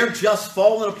 they're just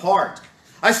falling apart.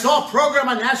 I saw a program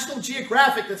on National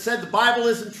Geographic that said the Bible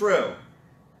isn't true.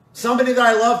 Somebody that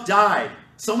I love died.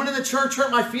 Someone in the church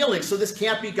hurt my feelings, so this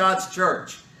can't be God's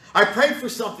church. I prayed for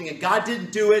something and God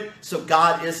didn't do it, so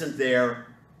God isn't there.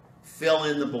 Fill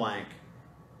in the blank.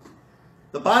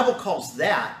 The Bible calls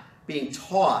that being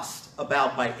tossed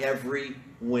about by every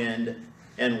wind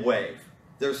and wave.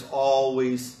 There's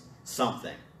always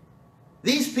something.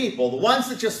 These people, the ones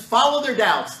that just follow their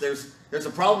doubts, there's a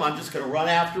problem, I'm just going to run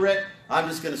after it, I'm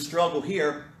just going to struggle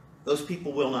here, those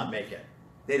people will not make it.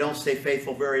 They don't stay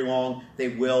faithful very long. They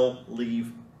will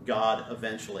leave God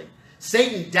eventually.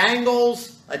 Satan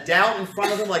dangles a doubt in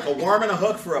front of them like a worm in a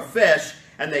hook for a fish,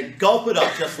 and they gulp it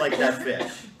up just like that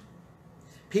fish.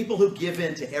 People who give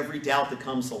in to every doubt that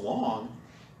comes along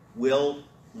will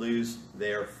lose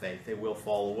their faith. They will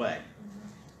fall away.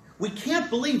 We can't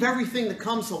believe everything that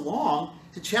comes along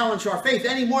to challenge our faith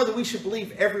any more than we should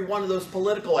believe every one of those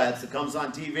political ads that comes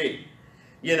on TV.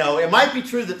 It might be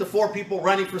true that the 4 people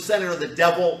running for Senate are the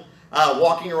devil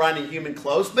walking around in human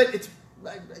clothes,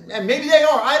 and maybe they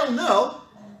are, I don't know.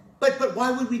 But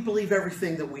why would we believe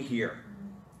everything that we hear?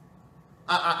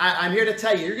 I'm here to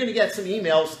tell you, you're going to get some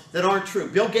emails that aren't true.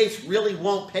 Bill Gates really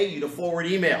won't pay you to forward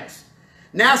emails.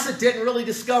 NASA didn't really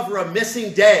discover a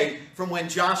missing day from when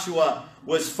Joshua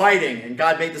was fighting and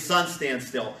God made the sun stand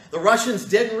still. The Russians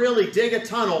didn't really dig a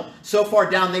tunnel so far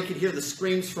down they could hear the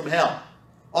screams from hell.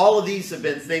 All of these have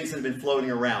been things that have been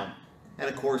floating around. And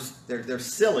of course, they're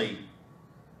silly.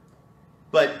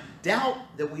 But doubt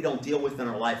that we don't deal with in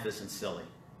our life isn't silly.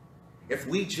 If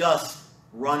we just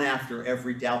run after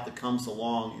every doubt that comes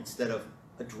along instead of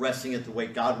addressing it the way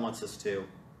God wants us to,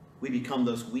 we become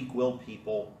those weak-willed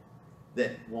people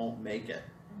that won't make it.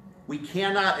 We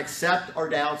cannot accept our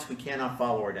doubts. We cannot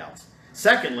follow our doubts.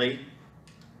 Secondly,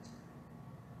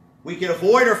 we can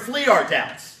avoid or flee our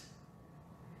doubts.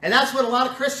 And that's what a lot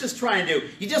of Christians try and do.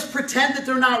 You just pretend that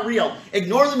they're not real.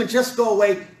 Ignore them and just go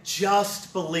away.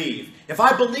 Just believe. If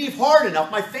I believe hard enough,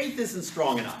 my faith isn't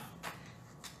strong enough.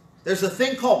 There's a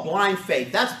thing called blind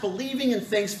faith. That's believing in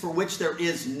things for which there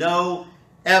is no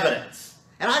evidence.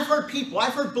 And I've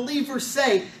heard believers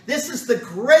say, this is the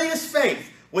greatest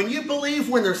faith. When you believe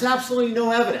when there's absolutely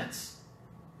no evidence.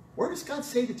 Where does God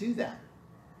say to do that?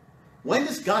 When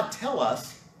does God tell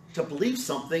us to believe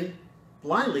something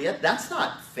blindly? That's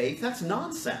not faith. That's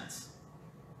nonsense.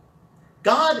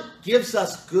 God gives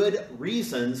us good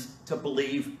reasons to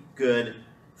believe good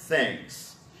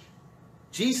things.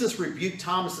 Jesus rebuked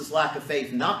Thomas's lack of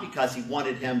faith not because he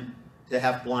wanted him to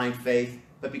have blind faith,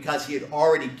 but because he had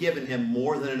already given him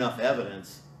more than enough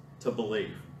evidence to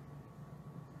believe.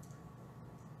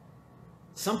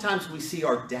 Sometimes we see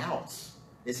our doubts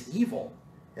as evil,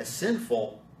 as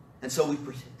sinful, and so we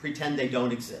pretend they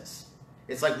don't exist.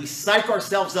 It's like we psych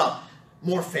ourselves up.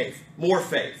 More faith, more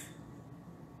faith.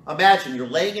 Imagine you're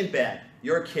laying in bed,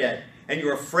 you're a kid, and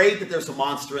you're afraid that there's a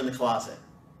monster in the closet.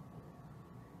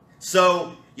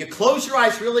 So you close your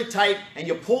eyes really tight and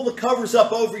you pull the covers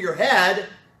up over your head.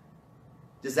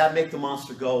 Does that make the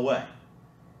monster go away?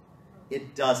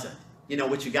 It doesn't. You know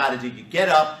what you got to do? You get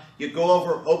up, you go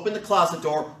over, open the closet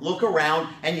door, look around,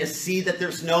 and you see that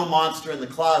there's no monster in the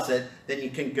closet. Then you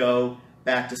can go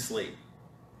back to sleep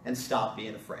and stop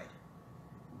being afraid.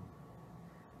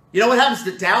 You know what happens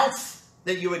to doubts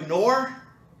that you ignore?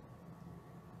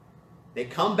 They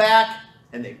come back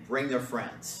and they bring their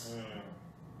friends.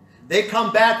 They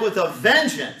come back with a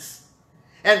vengeance.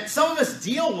 And some of us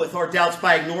deal with our doubts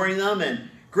by ignoring them and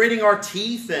gritting our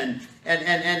teeth and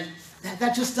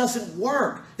that just doesn't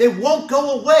work. They won't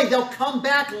go away. They'll come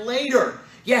back later.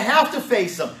 You have to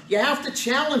face them. You have to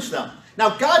challenge them.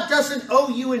 Now, God doesn't owe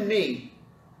you and me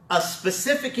a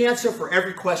specific answer for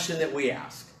every question that we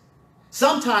ask.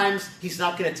 Sometimes he's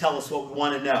not going to tell us what we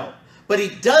want to know. But he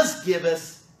does give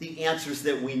us the answers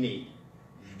that we need.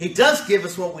 He does give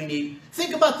us what we need.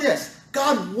 Think about this.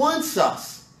 God wants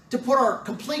us to put our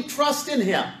complete trust in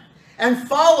him and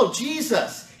follow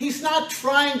Jesus. He's not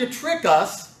trying to trick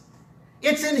us.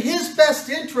 It's in his best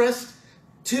interest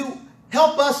to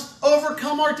help us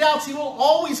overcome our doubts. He will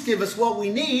always give us what we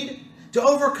need to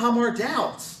overcome our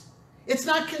doubts. It's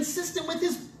not consistent with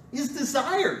his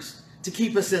desires to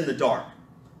keep us in the dark.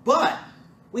 But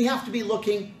we have to be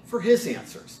looking for his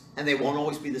answers. And they won't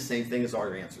always be the same thing as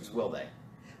our answers, will they?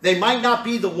 They might not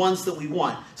be the ones that we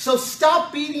want. So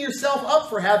stop beating yourself up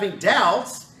for having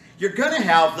doubts. You're going to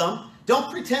have them.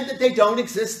 Don't pretend that they don't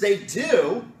exist. They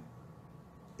do.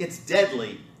 It's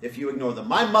deadly if you ignore them.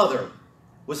 My mother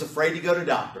was afraid to go to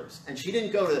doctors. And she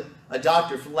didn't go to a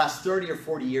doctor for the last 30 or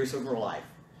 40 years of her life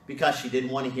because she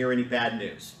didn't want to hear any bad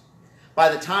news. By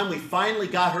the time we finally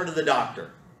got her to the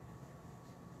doctor,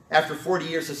 after 40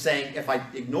 years of saying, if I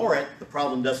ignore it, the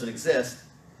problem doesn't exist,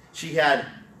 she had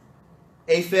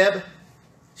AFib,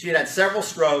 she had had several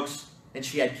strokes, and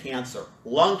she had cancer,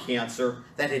 lung cancer,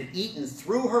 that had eaten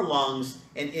through her lungs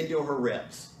and into her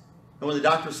ribs. And when the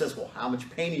doctor says, well, how much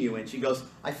pain are you in? She goes,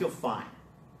 I feel fine.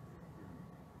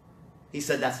 He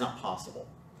said, that's not possible.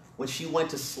 When she went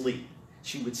to sleep,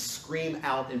 she would scream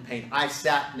out in pain. I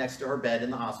sat next to her bed in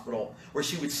the hospital where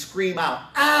she would scream out,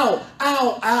 ow,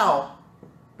 ow, ow.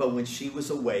 But when she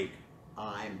was awake,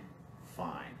 I'm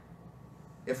fine.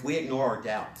 If we ignore our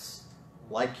doubts,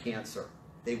 like cancer,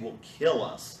 they will kill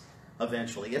us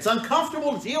eventually. It's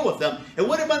uncomfortable to deal with them. It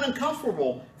would have been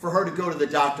uncomfortable for her to go to the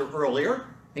doctor earlier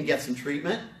and get some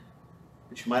treatment,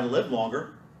 but she might have lived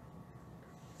longer.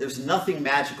 There's nothing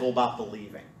magical about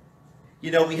believing.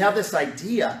 You know, we have this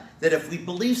idea that if we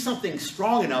believe something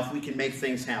strong enough, we can make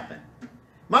things happen.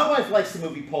 My wife likes the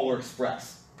movie Polar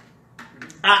Express.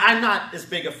 I'm not as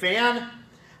big a fan.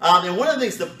 And one of the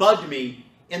things that bugged me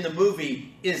in the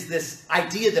movie is this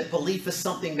idea that belief is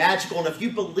something magical. And if you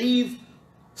believe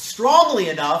strongly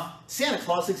enough, Santa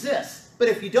Claus exists. But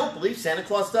if you don't believe, Santa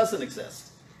Claus doesn't exist.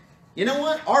 You know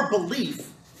what? Our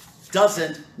belief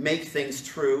doesn't make things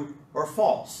true or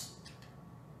false.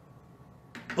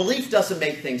 Belief doesn't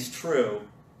make things true.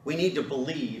 We need to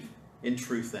believe in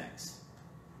true things.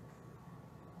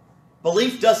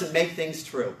 Belief doesn't make things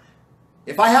true.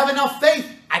 If I have enough faith,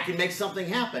 I can make something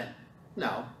happen.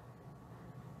 No.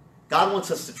 God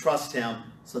wants us to trust him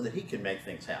so that he can make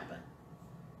things happen.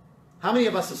 How many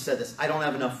of us have said this? I don't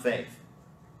have enough faith.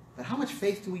 But how much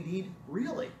faith do we need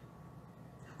really?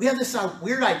 We have this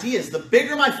weird idea is the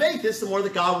bigger my faith is, the more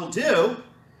that God will do.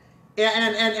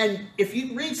 And if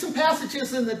you read some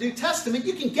passages in the New Testament,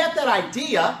 you can get that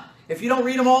idea if you don't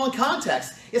read them all in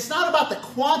context. It's not about the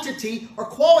quantity or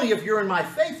quality of your and my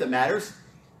faith that matters.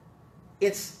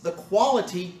 It's the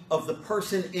quality of the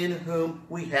person in whom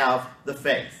we have the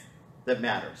faith that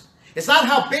matters. It's not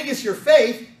how big is your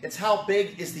faith, it's how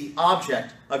big is the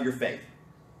object of your faith.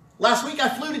 Last week I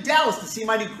flew to Dallas to see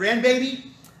my new grandbaby.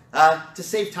 To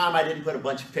save time, I didn't put a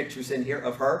bunch of pictures in here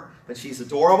of her, but she's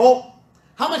adorable.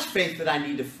 How much faith did I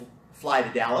need to fly to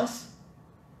Dallas?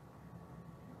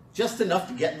 Just enough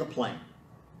to get in the plane.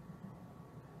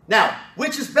 Now,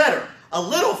 which is better? A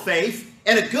little faith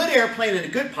and a good airplane and a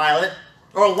good pilot,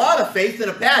 or a lot of faith and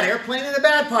a bad airplane and a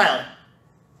bad pilot?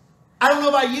 I don't know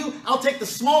about you, I'll take the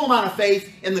small amount of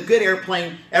faith in the good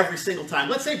airplane every single time.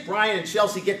 Let's say Brian and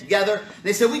Chelsea get together, and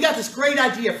they say, we got this great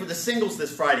idea for the singles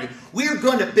this Friday. We're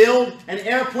going to build an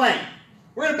airplane.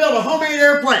 We're going to build a homemade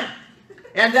airplane.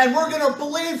 And then we're going to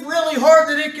believe really hard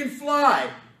that it can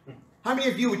fly. How many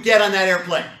of you would get on that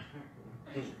airplane?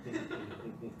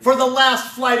 For the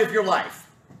last flight of your life?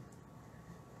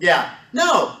 Yeah.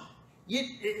 No.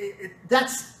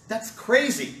 That's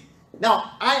crazy.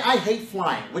 Now, I hate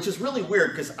flying, which is really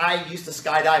weird because I used to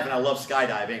skydive and I love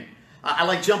skydiving. I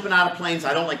like jumping out of planes.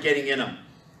 I don't like getting in them.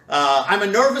 I'm a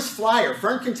nervous flyer.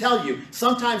 Fern can tell you,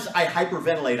 sometimes I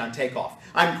hyperventilate on takeoff.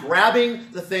 I'm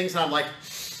grabbing the things and I'm like,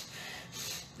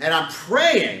 and I'm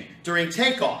praying during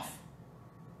takeoff.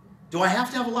 Do I have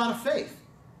to have a lot of faith?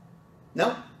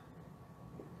 No.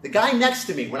 The guy next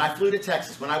to me, when I flew to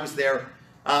Texas, when I was there,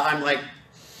 I'm like,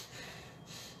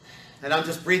 and I'm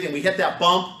just breathing. We hit that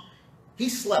bump. He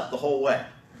slept the whole way.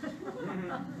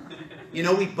 You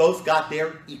know, we both got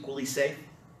there equally safe.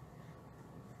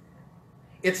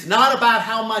 It's not about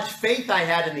how much faith I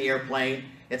had in the airplane.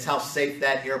 It's how safe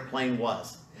that airplane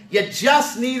was. You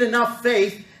just need enough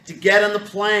faith to get on the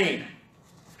plane.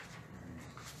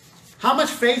 How much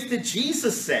faith did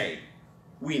Jesus say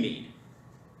we need?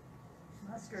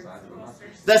 Mustard.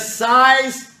 The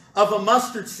size of a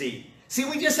mustard seed. See,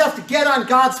 we just have to get on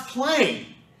God's plane.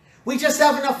 We just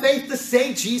have enough faith to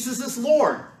say Jesus is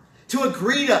Lord. To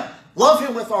agree to love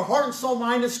him with our heart and soul,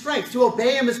 mind, and strength. To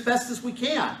obey him as best as we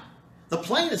can. The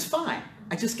plane is fine.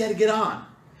 I just got to get on.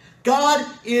 God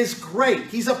is great.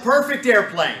 He's a perfect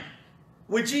airplane.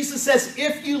 When Jesus says,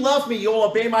 if you love me, you'll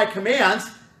obey my commands.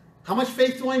 How much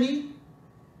faith do I need?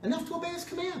 Enough to obey his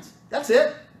commands. That's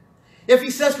it. If he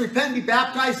says, repent and be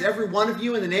baptized, every one of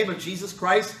you, in the name of Jesus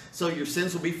Christ, so your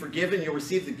sins will be forgiven, you'll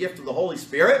receive the gift of the Holy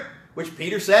Spirit, which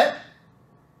Peter said.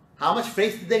 How much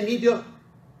faith did they need to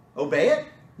obey it?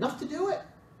 Enough to do it.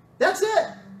 That's it.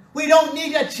 We don't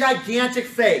need a gigantic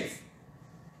faith.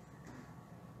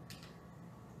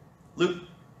 Luke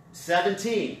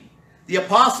 17. The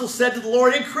apostles said to the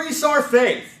Lord, increase our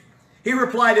faith. He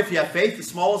replied, if you have faith as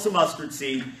small as a mustard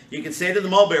seed, you can say to the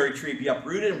mulberry tree, be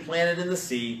uprooted and planted in the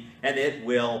sea, and it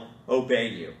will obey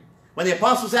you. When the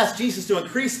apostles asked Jesus to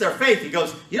increase their faith, he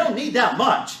goes, you don't need that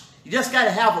much. You just got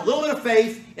to have a little bit of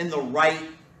faith in the right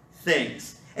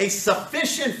things. A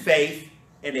sufficient faith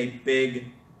in a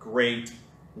big, great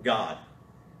God.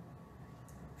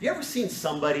 Have you ever seen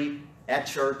somebody at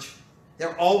church?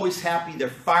 They're always happy. They're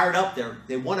fired up.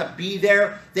 They want to be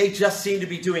there. They just seem to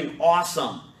be doing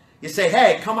awesome. You say,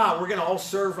 hey, come on, we're going to all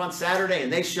serve on Saturday,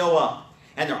 and they show up.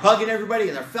 And they're hugging everybody,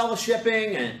 and they're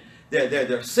fellowshipping, and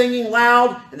they're singing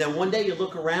loud. And then one day you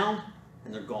look around,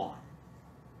 and they're gone.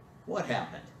 What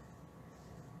happened?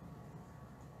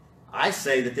 I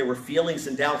say that there were feelings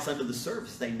and doubts under the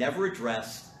surface they never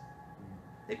addressed.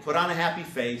 They put on a happy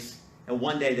face, and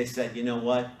one day they said, you know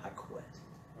what? I quit.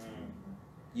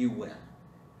 You win.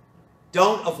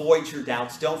 Don't avoid your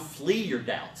doubts. Don't flee your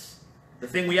doubts. The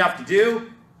thing we have to do,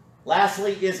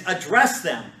 lastly, is address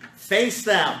them. Face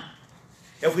them.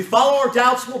 If we follow our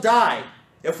doubts, we'll die.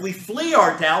 If we flee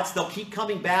our doubts, they'll keep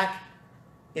coming back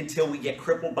until we get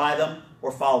crippled by them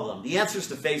or follow them. The answer is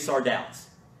to face our doubts.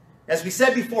 As we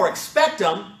said before, expect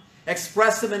them,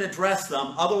 express them, and address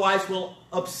them. Otherwise, we'll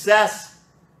obsess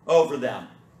over them.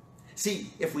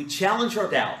 See, if we challenge our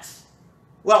doubts,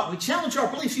 well, we challenge our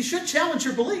beliefs. You should challenge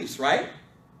your beliefs, right?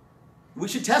 We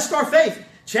should test our faith,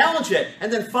 challenge it,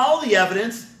 and then follow the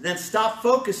evidence, then stop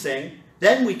focusing.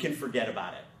 Then we can forget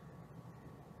about it.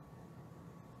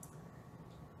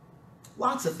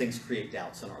 Lots of things create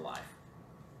doubts in our life.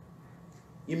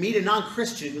 You meet a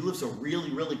non-Christian who lives a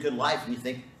really, really good life, and you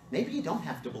think, maybe you don't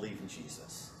have to believe in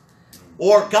Jesus.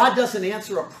 Or God doesn't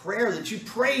answer a prayer that you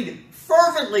prayed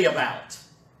fervently about.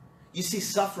 You see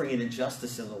suffering and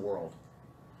injustice in the world.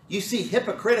 You see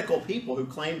hypocritical people who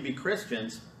claim to be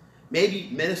Christians, maybe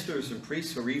ministers and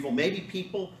priests who are evil, maybe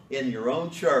people in your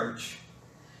own church.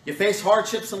 You face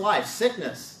hardships in life,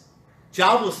 sickness,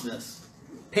 joblessness,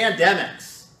 pandemics.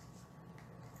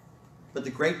 But the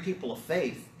great people of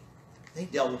faith, they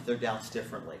dealt with their doubts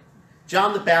differently.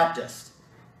 John the Baptist,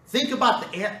 think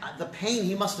about the pain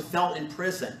he must have felt in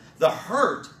prison, the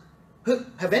hurt.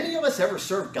 Have any of us ever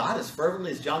served God as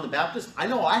fervently as John the Baptist? I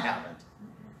know I haven't.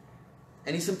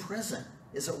 And he's in prison.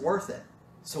 Is it worth it?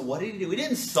 So what did he do? He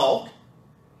didn't sulk.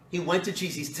 He went to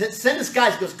Jesus. He sent his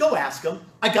guys, he goes, go ask him.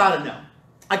 I got to know.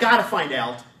 I got to find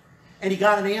out. And he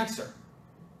got an answer.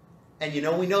 And you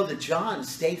know, we know that John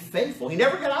stayed faithful. He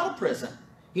never got out of prison.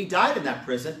 He died in that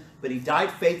prison, but he died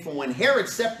faithful. When Herod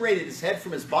separated his head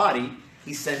from his body,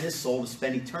 he sent his soul to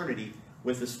spend eternity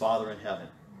with his Father in heaven.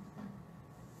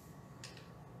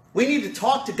 We need to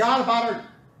talk to God about our...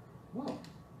 Whoa.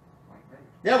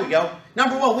 There we go.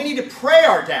 Number one, we need to pray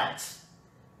our doubts.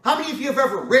 How many of you have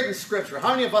ever written Scripture? How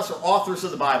many of us are authors of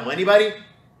the Bible? Anybody?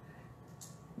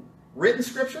 Written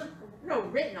Scripture? No,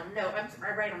 written them. No,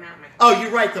 I write them out. Oh, you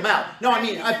write them out. No, I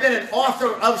mean, I've been an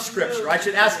author of Scripture. I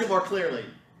should ask it more clearly.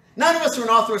 None of us are an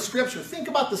author of Scripture. Think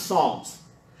about the Psalms.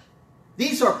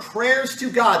 These are prayers to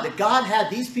God that God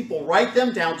had these people write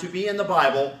them down to be in the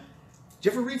Bible. Did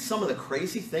you ever read some of the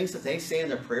crazy things that they say in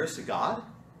their prayers to God?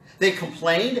 They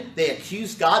complained, they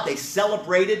accused God, they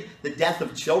celebrated the death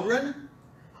of children.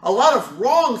 A lot of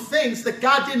wrong things that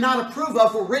God did not approve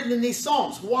of were written in these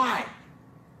Psalms. Why?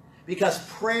 Because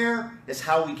prayer is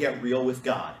how we get real with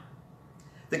God.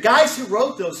 The guys who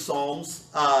wrote those Psalms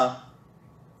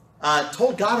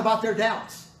told God about their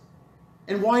doubts.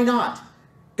 And why not?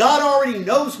 God already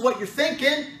knows what you're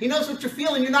thinking. He knows what you're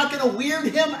feeling. You're not going to weird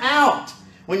him out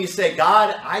when you say,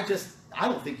 God, I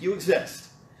don't think you exist.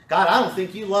 God, I don't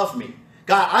think you love me.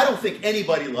 God, I don't think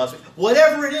anybody loves me.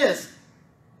 Whatever it is,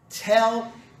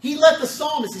 he let the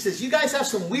psalmist, he says, you guys have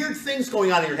some weird things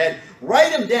going on in your head.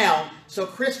 Write them down so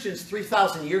Christians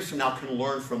 3,000 years from now can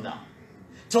learn from them.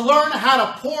 To learn how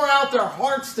to pour out their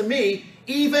hearts to me,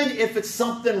 even if it's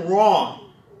something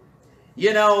wrong.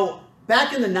 You know,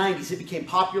 back in the 90s, it became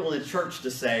popular in the church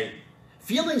to say,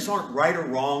 feelings aren't right or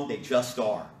wrong, they just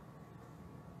are.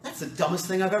 That's the dumbest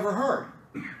thing I've ever heard.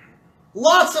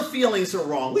 Lots of feelings are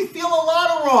wrong. We feel a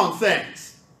lot of wrong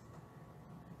things.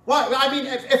 Well, I mean,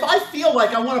 if I feel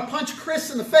like I want to punch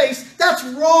Chris in the face, that's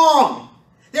wrong.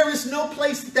 There is no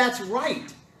place that's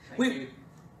right.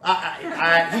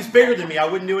 He's bigger than me. I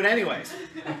wouldn't do it anyways.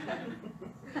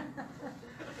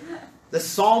 The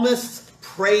psalmists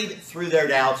prayed through their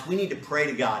doubts. We need to pray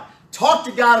to God. Talk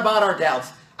to God about our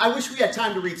doubts. I wish we had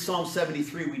time to read Psalm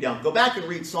 73. We don't. Go back and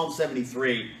read Psalm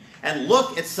 73 and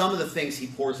look at some of the things he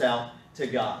pours out to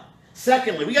God.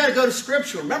 Secondly, we got to go to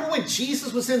Scripture. Remember when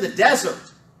Jesus was in the desert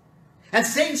and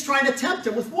Satan's trying to tempt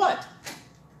him with what?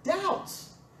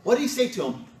 Doubts. What did he say to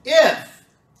him? If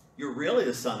you're really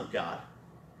the Son of God,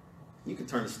 you can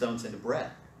turn the stones into bread.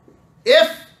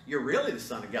 If you're really the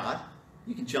Son of God,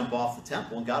 you can jump off the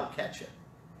temple and God will catch you.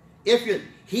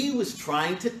 He was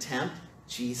trying to tempt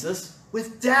Jesus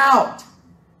with doubt.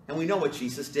 And we know what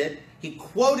Jesus did. He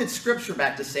quoted Scripture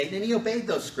back to Satan and he obeyed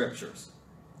those Scriptures.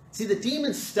 See, the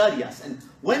demons study us. And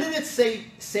when did it say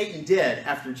Satan did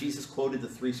after Jesus quoted the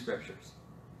 3 Scriptures?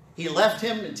 He left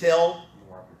him until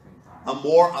a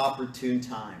more opportune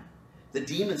time. The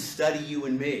demons study you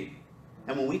and me.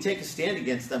 And when we take a stand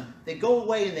against them, they go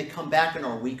away and they come back in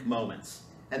our weak moments.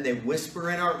 And they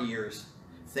whisper in our ears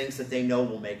things that they know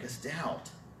will make us doubt.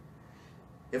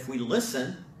 If we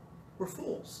listen, we're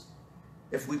fools.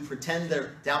 If we pretend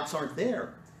their doubts aren't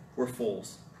there, we're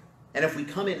fools. And if we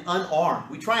come in unarmed,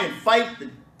 we try and fight the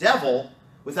devil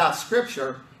without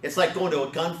Scripture, it's like going to a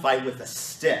gunfight with a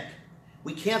stick.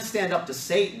 We can't stand up to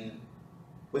Satan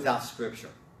without Scripture.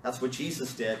 That's what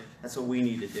Jesus did. That's what we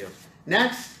need to do.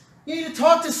 Next, you need to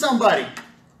talk to somebody.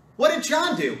 What did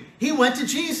John do? He went to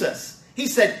Jesus. He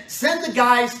said, send the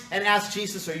guys and ask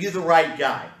Jesus, are you the right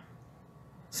guy?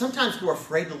 Sometimes we're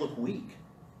afraid to look weak.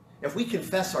 If we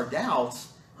confess our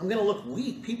doubts, I'm going to look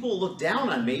weak. People will look down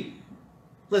on me.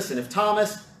 Listen, if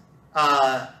Thomas,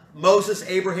 Moses,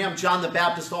 Abraham, John the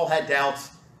Baptist all had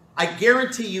doubts, I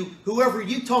guarantee you, whoever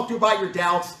you talk to about your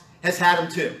doubts has had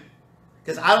them too.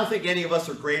 Because I don't think any of us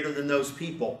are greater than those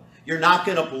people. You're not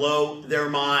going to blow their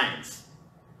minds.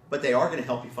 But they are going to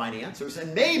help you find answers.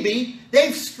 And maybe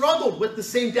they've struggled with the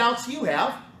same doubts you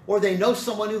have, or they know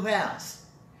someone who has.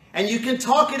 And you can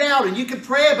talk it out and you can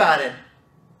pray about it.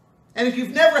 And if you've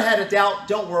never had a doubt,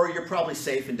 don't worry, you're probably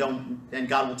safe and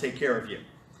God will take care of you.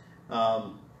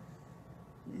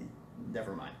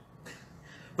 Never mind.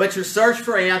 But your search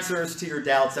for answers to your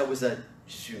doubts, all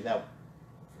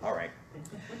right.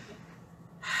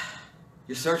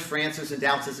 Your search for answers and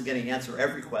doubts isn't going to answer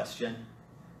every question,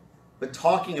 but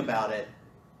talking about it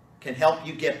can help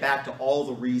you get back to all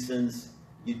the reasons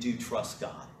you do trust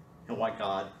God and why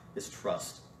God is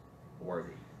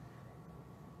trustworthy.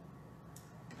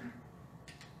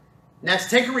 Next,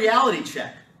 take a reality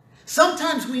check.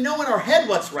 Sometimes we know in our head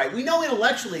what's right. We know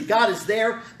intellectually God is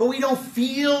there, but we don't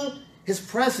feel His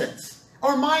presence.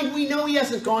 Our mind, we know He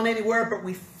hasn't gone anywhere, but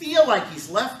we feel like He's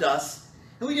left us.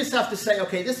 And we just have to say,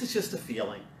 okay, this is just a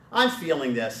feeling. I'm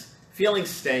feeling this. Feelings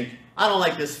stink. I don't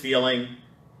like this feeling.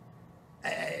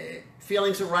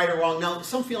 Feelings are right or wrong. No,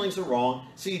 some feelings are wrong.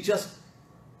 So you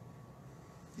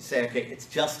say, okay, it's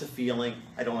just a feeling.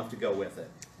 I don't have to go with it.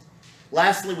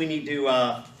 Lastly, we need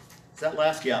to, is that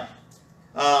last? Yeah.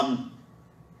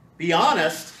 Be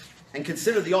honest and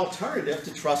consider the alternative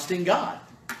to trusting God.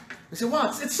 We say, wow,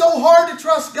 it's so hard to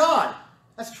trust God.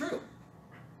 That's true.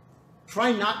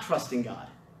 Try not trusting God.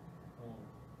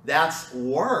 That's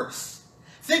worse.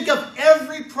 Think of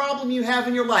every problem you have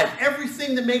in your life,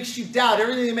 everything that makes you doubt,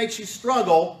 everything that makes you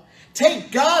struggle.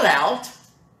 Take God out,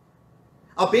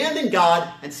 abandon God,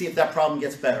 and see if that problem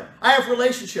gets better. I have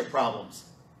relationship problems.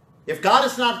 If God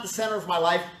is not at the center of my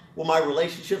life, will my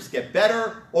relationships get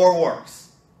better or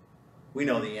worse? We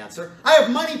know the answer. I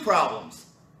have money problems.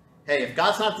 Hey, if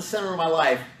God's not at the center of my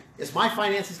life, is my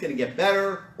finances going to get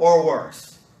better or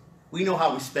worse? We know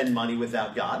how we spend money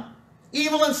without God.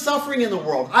 Evil and suffering in the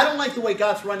world. I don't like the way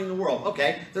God's running the world.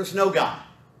 Okay, there's no God.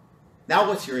 Now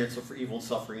what's your answer for evil and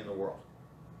suffering in the world?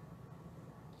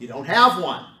 You don't have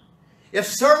one. If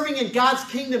serving in God's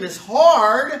kingdom is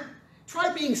hard,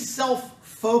 try being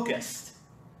self-focused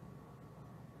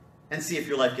and see if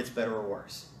your life gets better or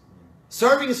worse.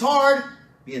 Serving is hard.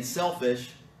 Being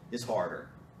selfish is harder.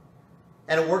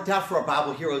 And it worked out for our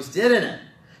Bible heroes, didn't it?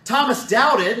 Thomas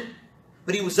doubted,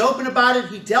 but he was open about it.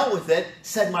 He dealt with it,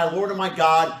 said, "My Lord and my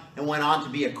God," and went on to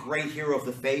be a great hero of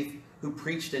the faith who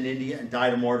preached in India and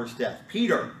died a martyr's death.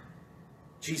 Peter,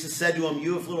 Jesus said to him,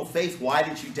 "You have little faith, why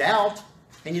did you doubt?"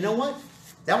 And you know what?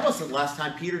 That wasn't the last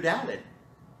time Peter doubted.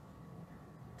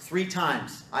 3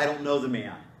 times, I don't know the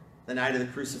man, the night of the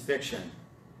crucifixion.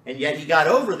 And yet he got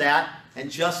over that, and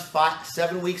just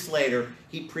 7 weeks later,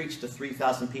 he preached to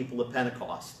 3,000 people at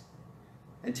Pentecost.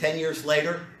 And 10 years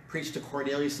later, preached to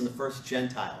Cornelius and the first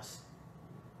Gentiles.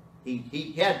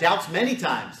 He had doubts many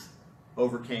times,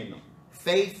 overcame them.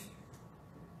 Faith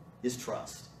is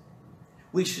trust.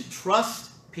 We should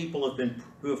trust people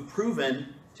who have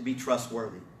proven to be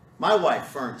trustworthy. My wife,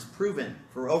 Fern, has proven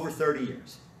for over 30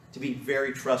 years to be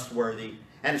very trustworthy.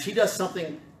 And if she does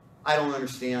something I don't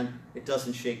understand, it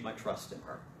doesn't shake my trust in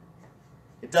her.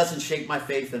 It doesn't shake my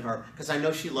faith in her, because I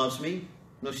know she loves me,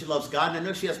 I know she loves God, and I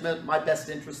know she has my best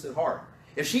interest at heart.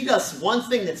 If she does one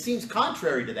thing that seems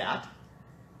contrary to that,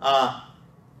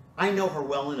 I know her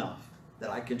well enough that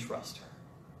I can trust her.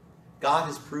 God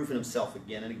has proven Himself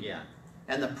again and again.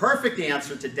 And the perfect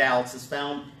answer to doubts is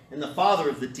found in the father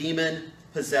of the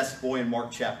demon-possessed boy in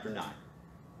Mark chapter 9.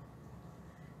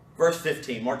 Verse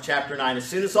 15, Mark chapter 9. As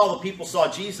soon as all the people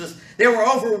saw Jesus, they were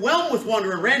overwhelmed with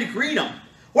wonder and ran to greet Him.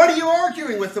 "What are you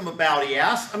arguing with them about?" he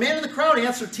asked. A man in the crowd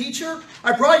answered, "Teacher,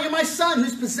 I brought you my son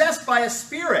who's possessed by a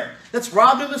spirit that's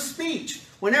robbed him of speech.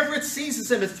 Whenever it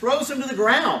seizes him, it throws him to the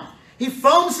ground. He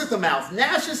foams at the mouth,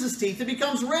 gnashes his teeth, and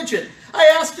becomes rigid. I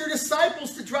asked your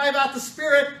disciples to drive out the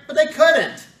spirit, but they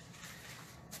couldn't."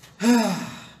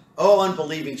 "Oh,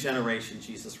 unbelieving generation,"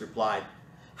 Jesus replied.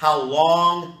 "How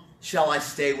long shall I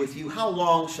stay with you? How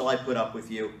long shall I put up with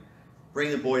you?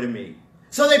 Bring the boy to me."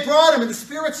 So they brought him, and the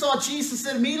spirit saw Jesus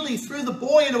and immediately threw the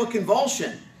boy into a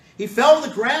convulsion. He fell to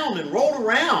the ground and rolled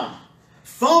around,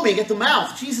 foaming at the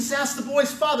mouth. Jesus asked the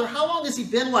boy's father, "How long has he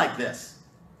been like this?"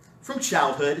 "From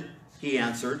childhood," he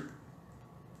answered.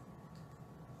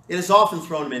 "It has often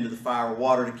thrown him into the fire or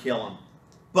water to kill him.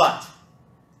 But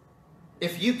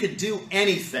if you could do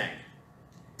anything,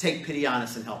 take pity on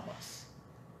us and help us."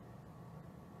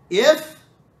 If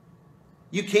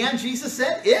you can, Jesus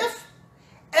said, if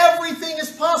everything is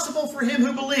possible for him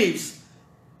who believes.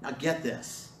 Now get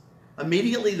this.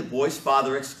 Immediately the boy's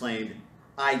father exclaimed,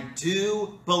 "I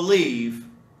do believe.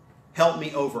 Help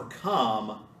me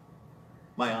overcome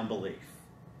my unbelief."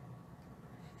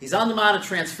 He's on the Mount of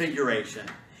Transfiguration.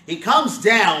 He comes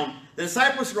down. The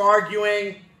disciples are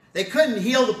arguing. They couldn't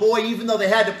heal the boy even though they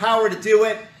had the power to do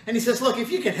it. And he says, "Look,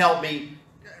 if you can help me,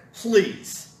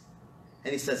 please.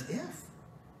 And he says,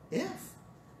 if.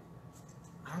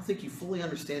 I don't think you fully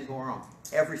understand who I am.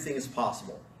 Everything is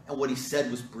possible. And what he said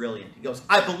was brilliant. He goes,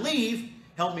 I believe,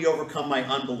 help me overcome my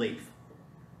unbelief.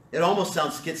 It almost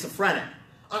sounds schizophrenic.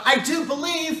 I do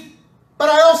believe, but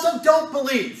I also don't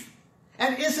believe.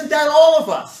 And isn't that all of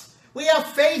us? We have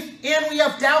faith and we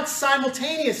have doubts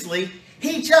simultaneously.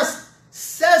 He just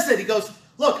says it. He goes,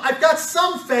 look, I've got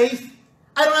some faith.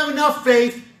 I don't have enough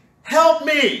faith. Help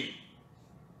me.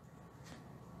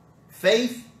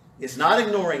 Faith is not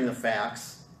ignoring the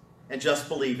facts and just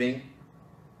believing.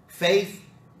 Faith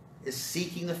is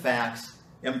seeking the facts,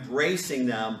 embracing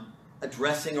them,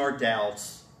 addressing our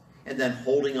doubts, and then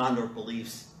holding on to our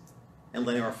beliefs and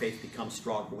letting our faith become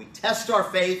stronger. We test our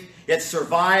faith, it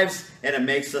survives, and it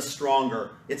makes us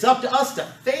stronger. It's up to us to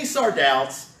face our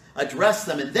doubts, address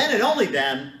them, and then and only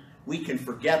then we can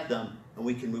forget them and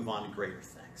we can move on to greater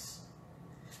things.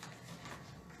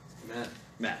 Amen.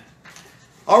 Amen.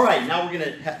 All right, now we're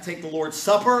going to take the Lord's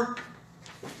Supper.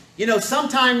 You know,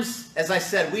 sometimes, as I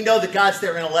said, we know that God's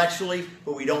there intellectually,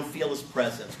 but we don't feel his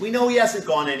presence. We know he hasn't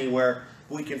gone anywhere,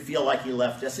 but we can feel like he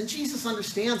left us. And Jesus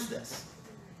understands this.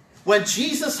 When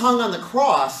Jesus hung on the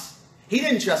cross, he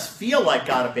didn't just feel like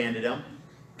God abandoned him.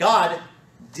 God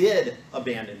did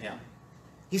abandon him.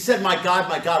 He said, my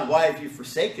God, why have you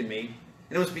forsaken me?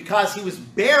 And it was because he was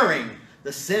bearing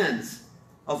the sins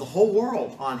of the whole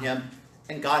world on him,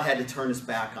 and God had to turn his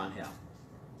back on him.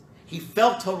 He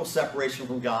felt total separation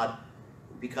from God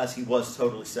because he was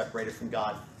totally separated from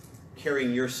God,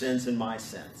 carrying your sins and my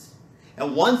sins.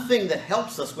 And one thing that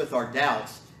helps us with our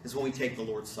doubts is when we take the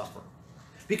Lord's Supper,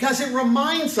 because it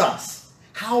reminds us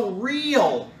how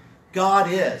real God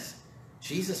is.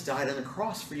 Jesus died on the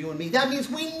cross for you and me. That means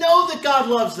we know that God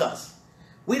loves us.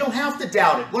 We don't have to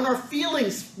doubt it. When our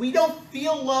feelings, we don't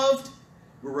feel loved,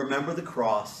 we remember the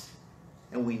cross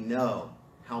and we know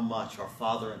how much our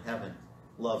Father in heaven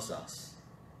loves us.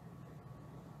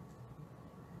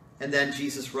 And then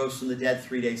Jesus rose from the dead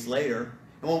 3 days later.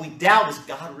 And when we doubt, does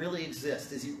God really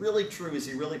exist? Is he really true? Is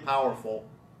he really powerful?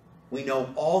 We know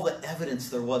all the evidence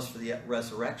there was for the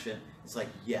resurrection. It's like,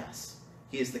 yes,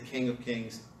 he is the King of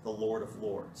Kings, the Lord of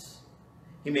Lords.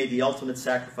 He made the ultimate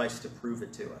sacrifice to prove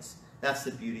it to us. That's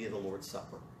the beauty of the Lord's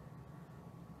Supper.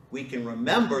 We can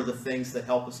remember the things that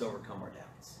help us overcome our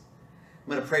doubts.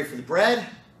 I'm going to pray for the bread.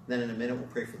 Then in a minute, we'll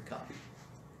pray for the cup.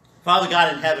 Father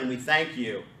God in heaven, we thank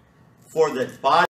you for the body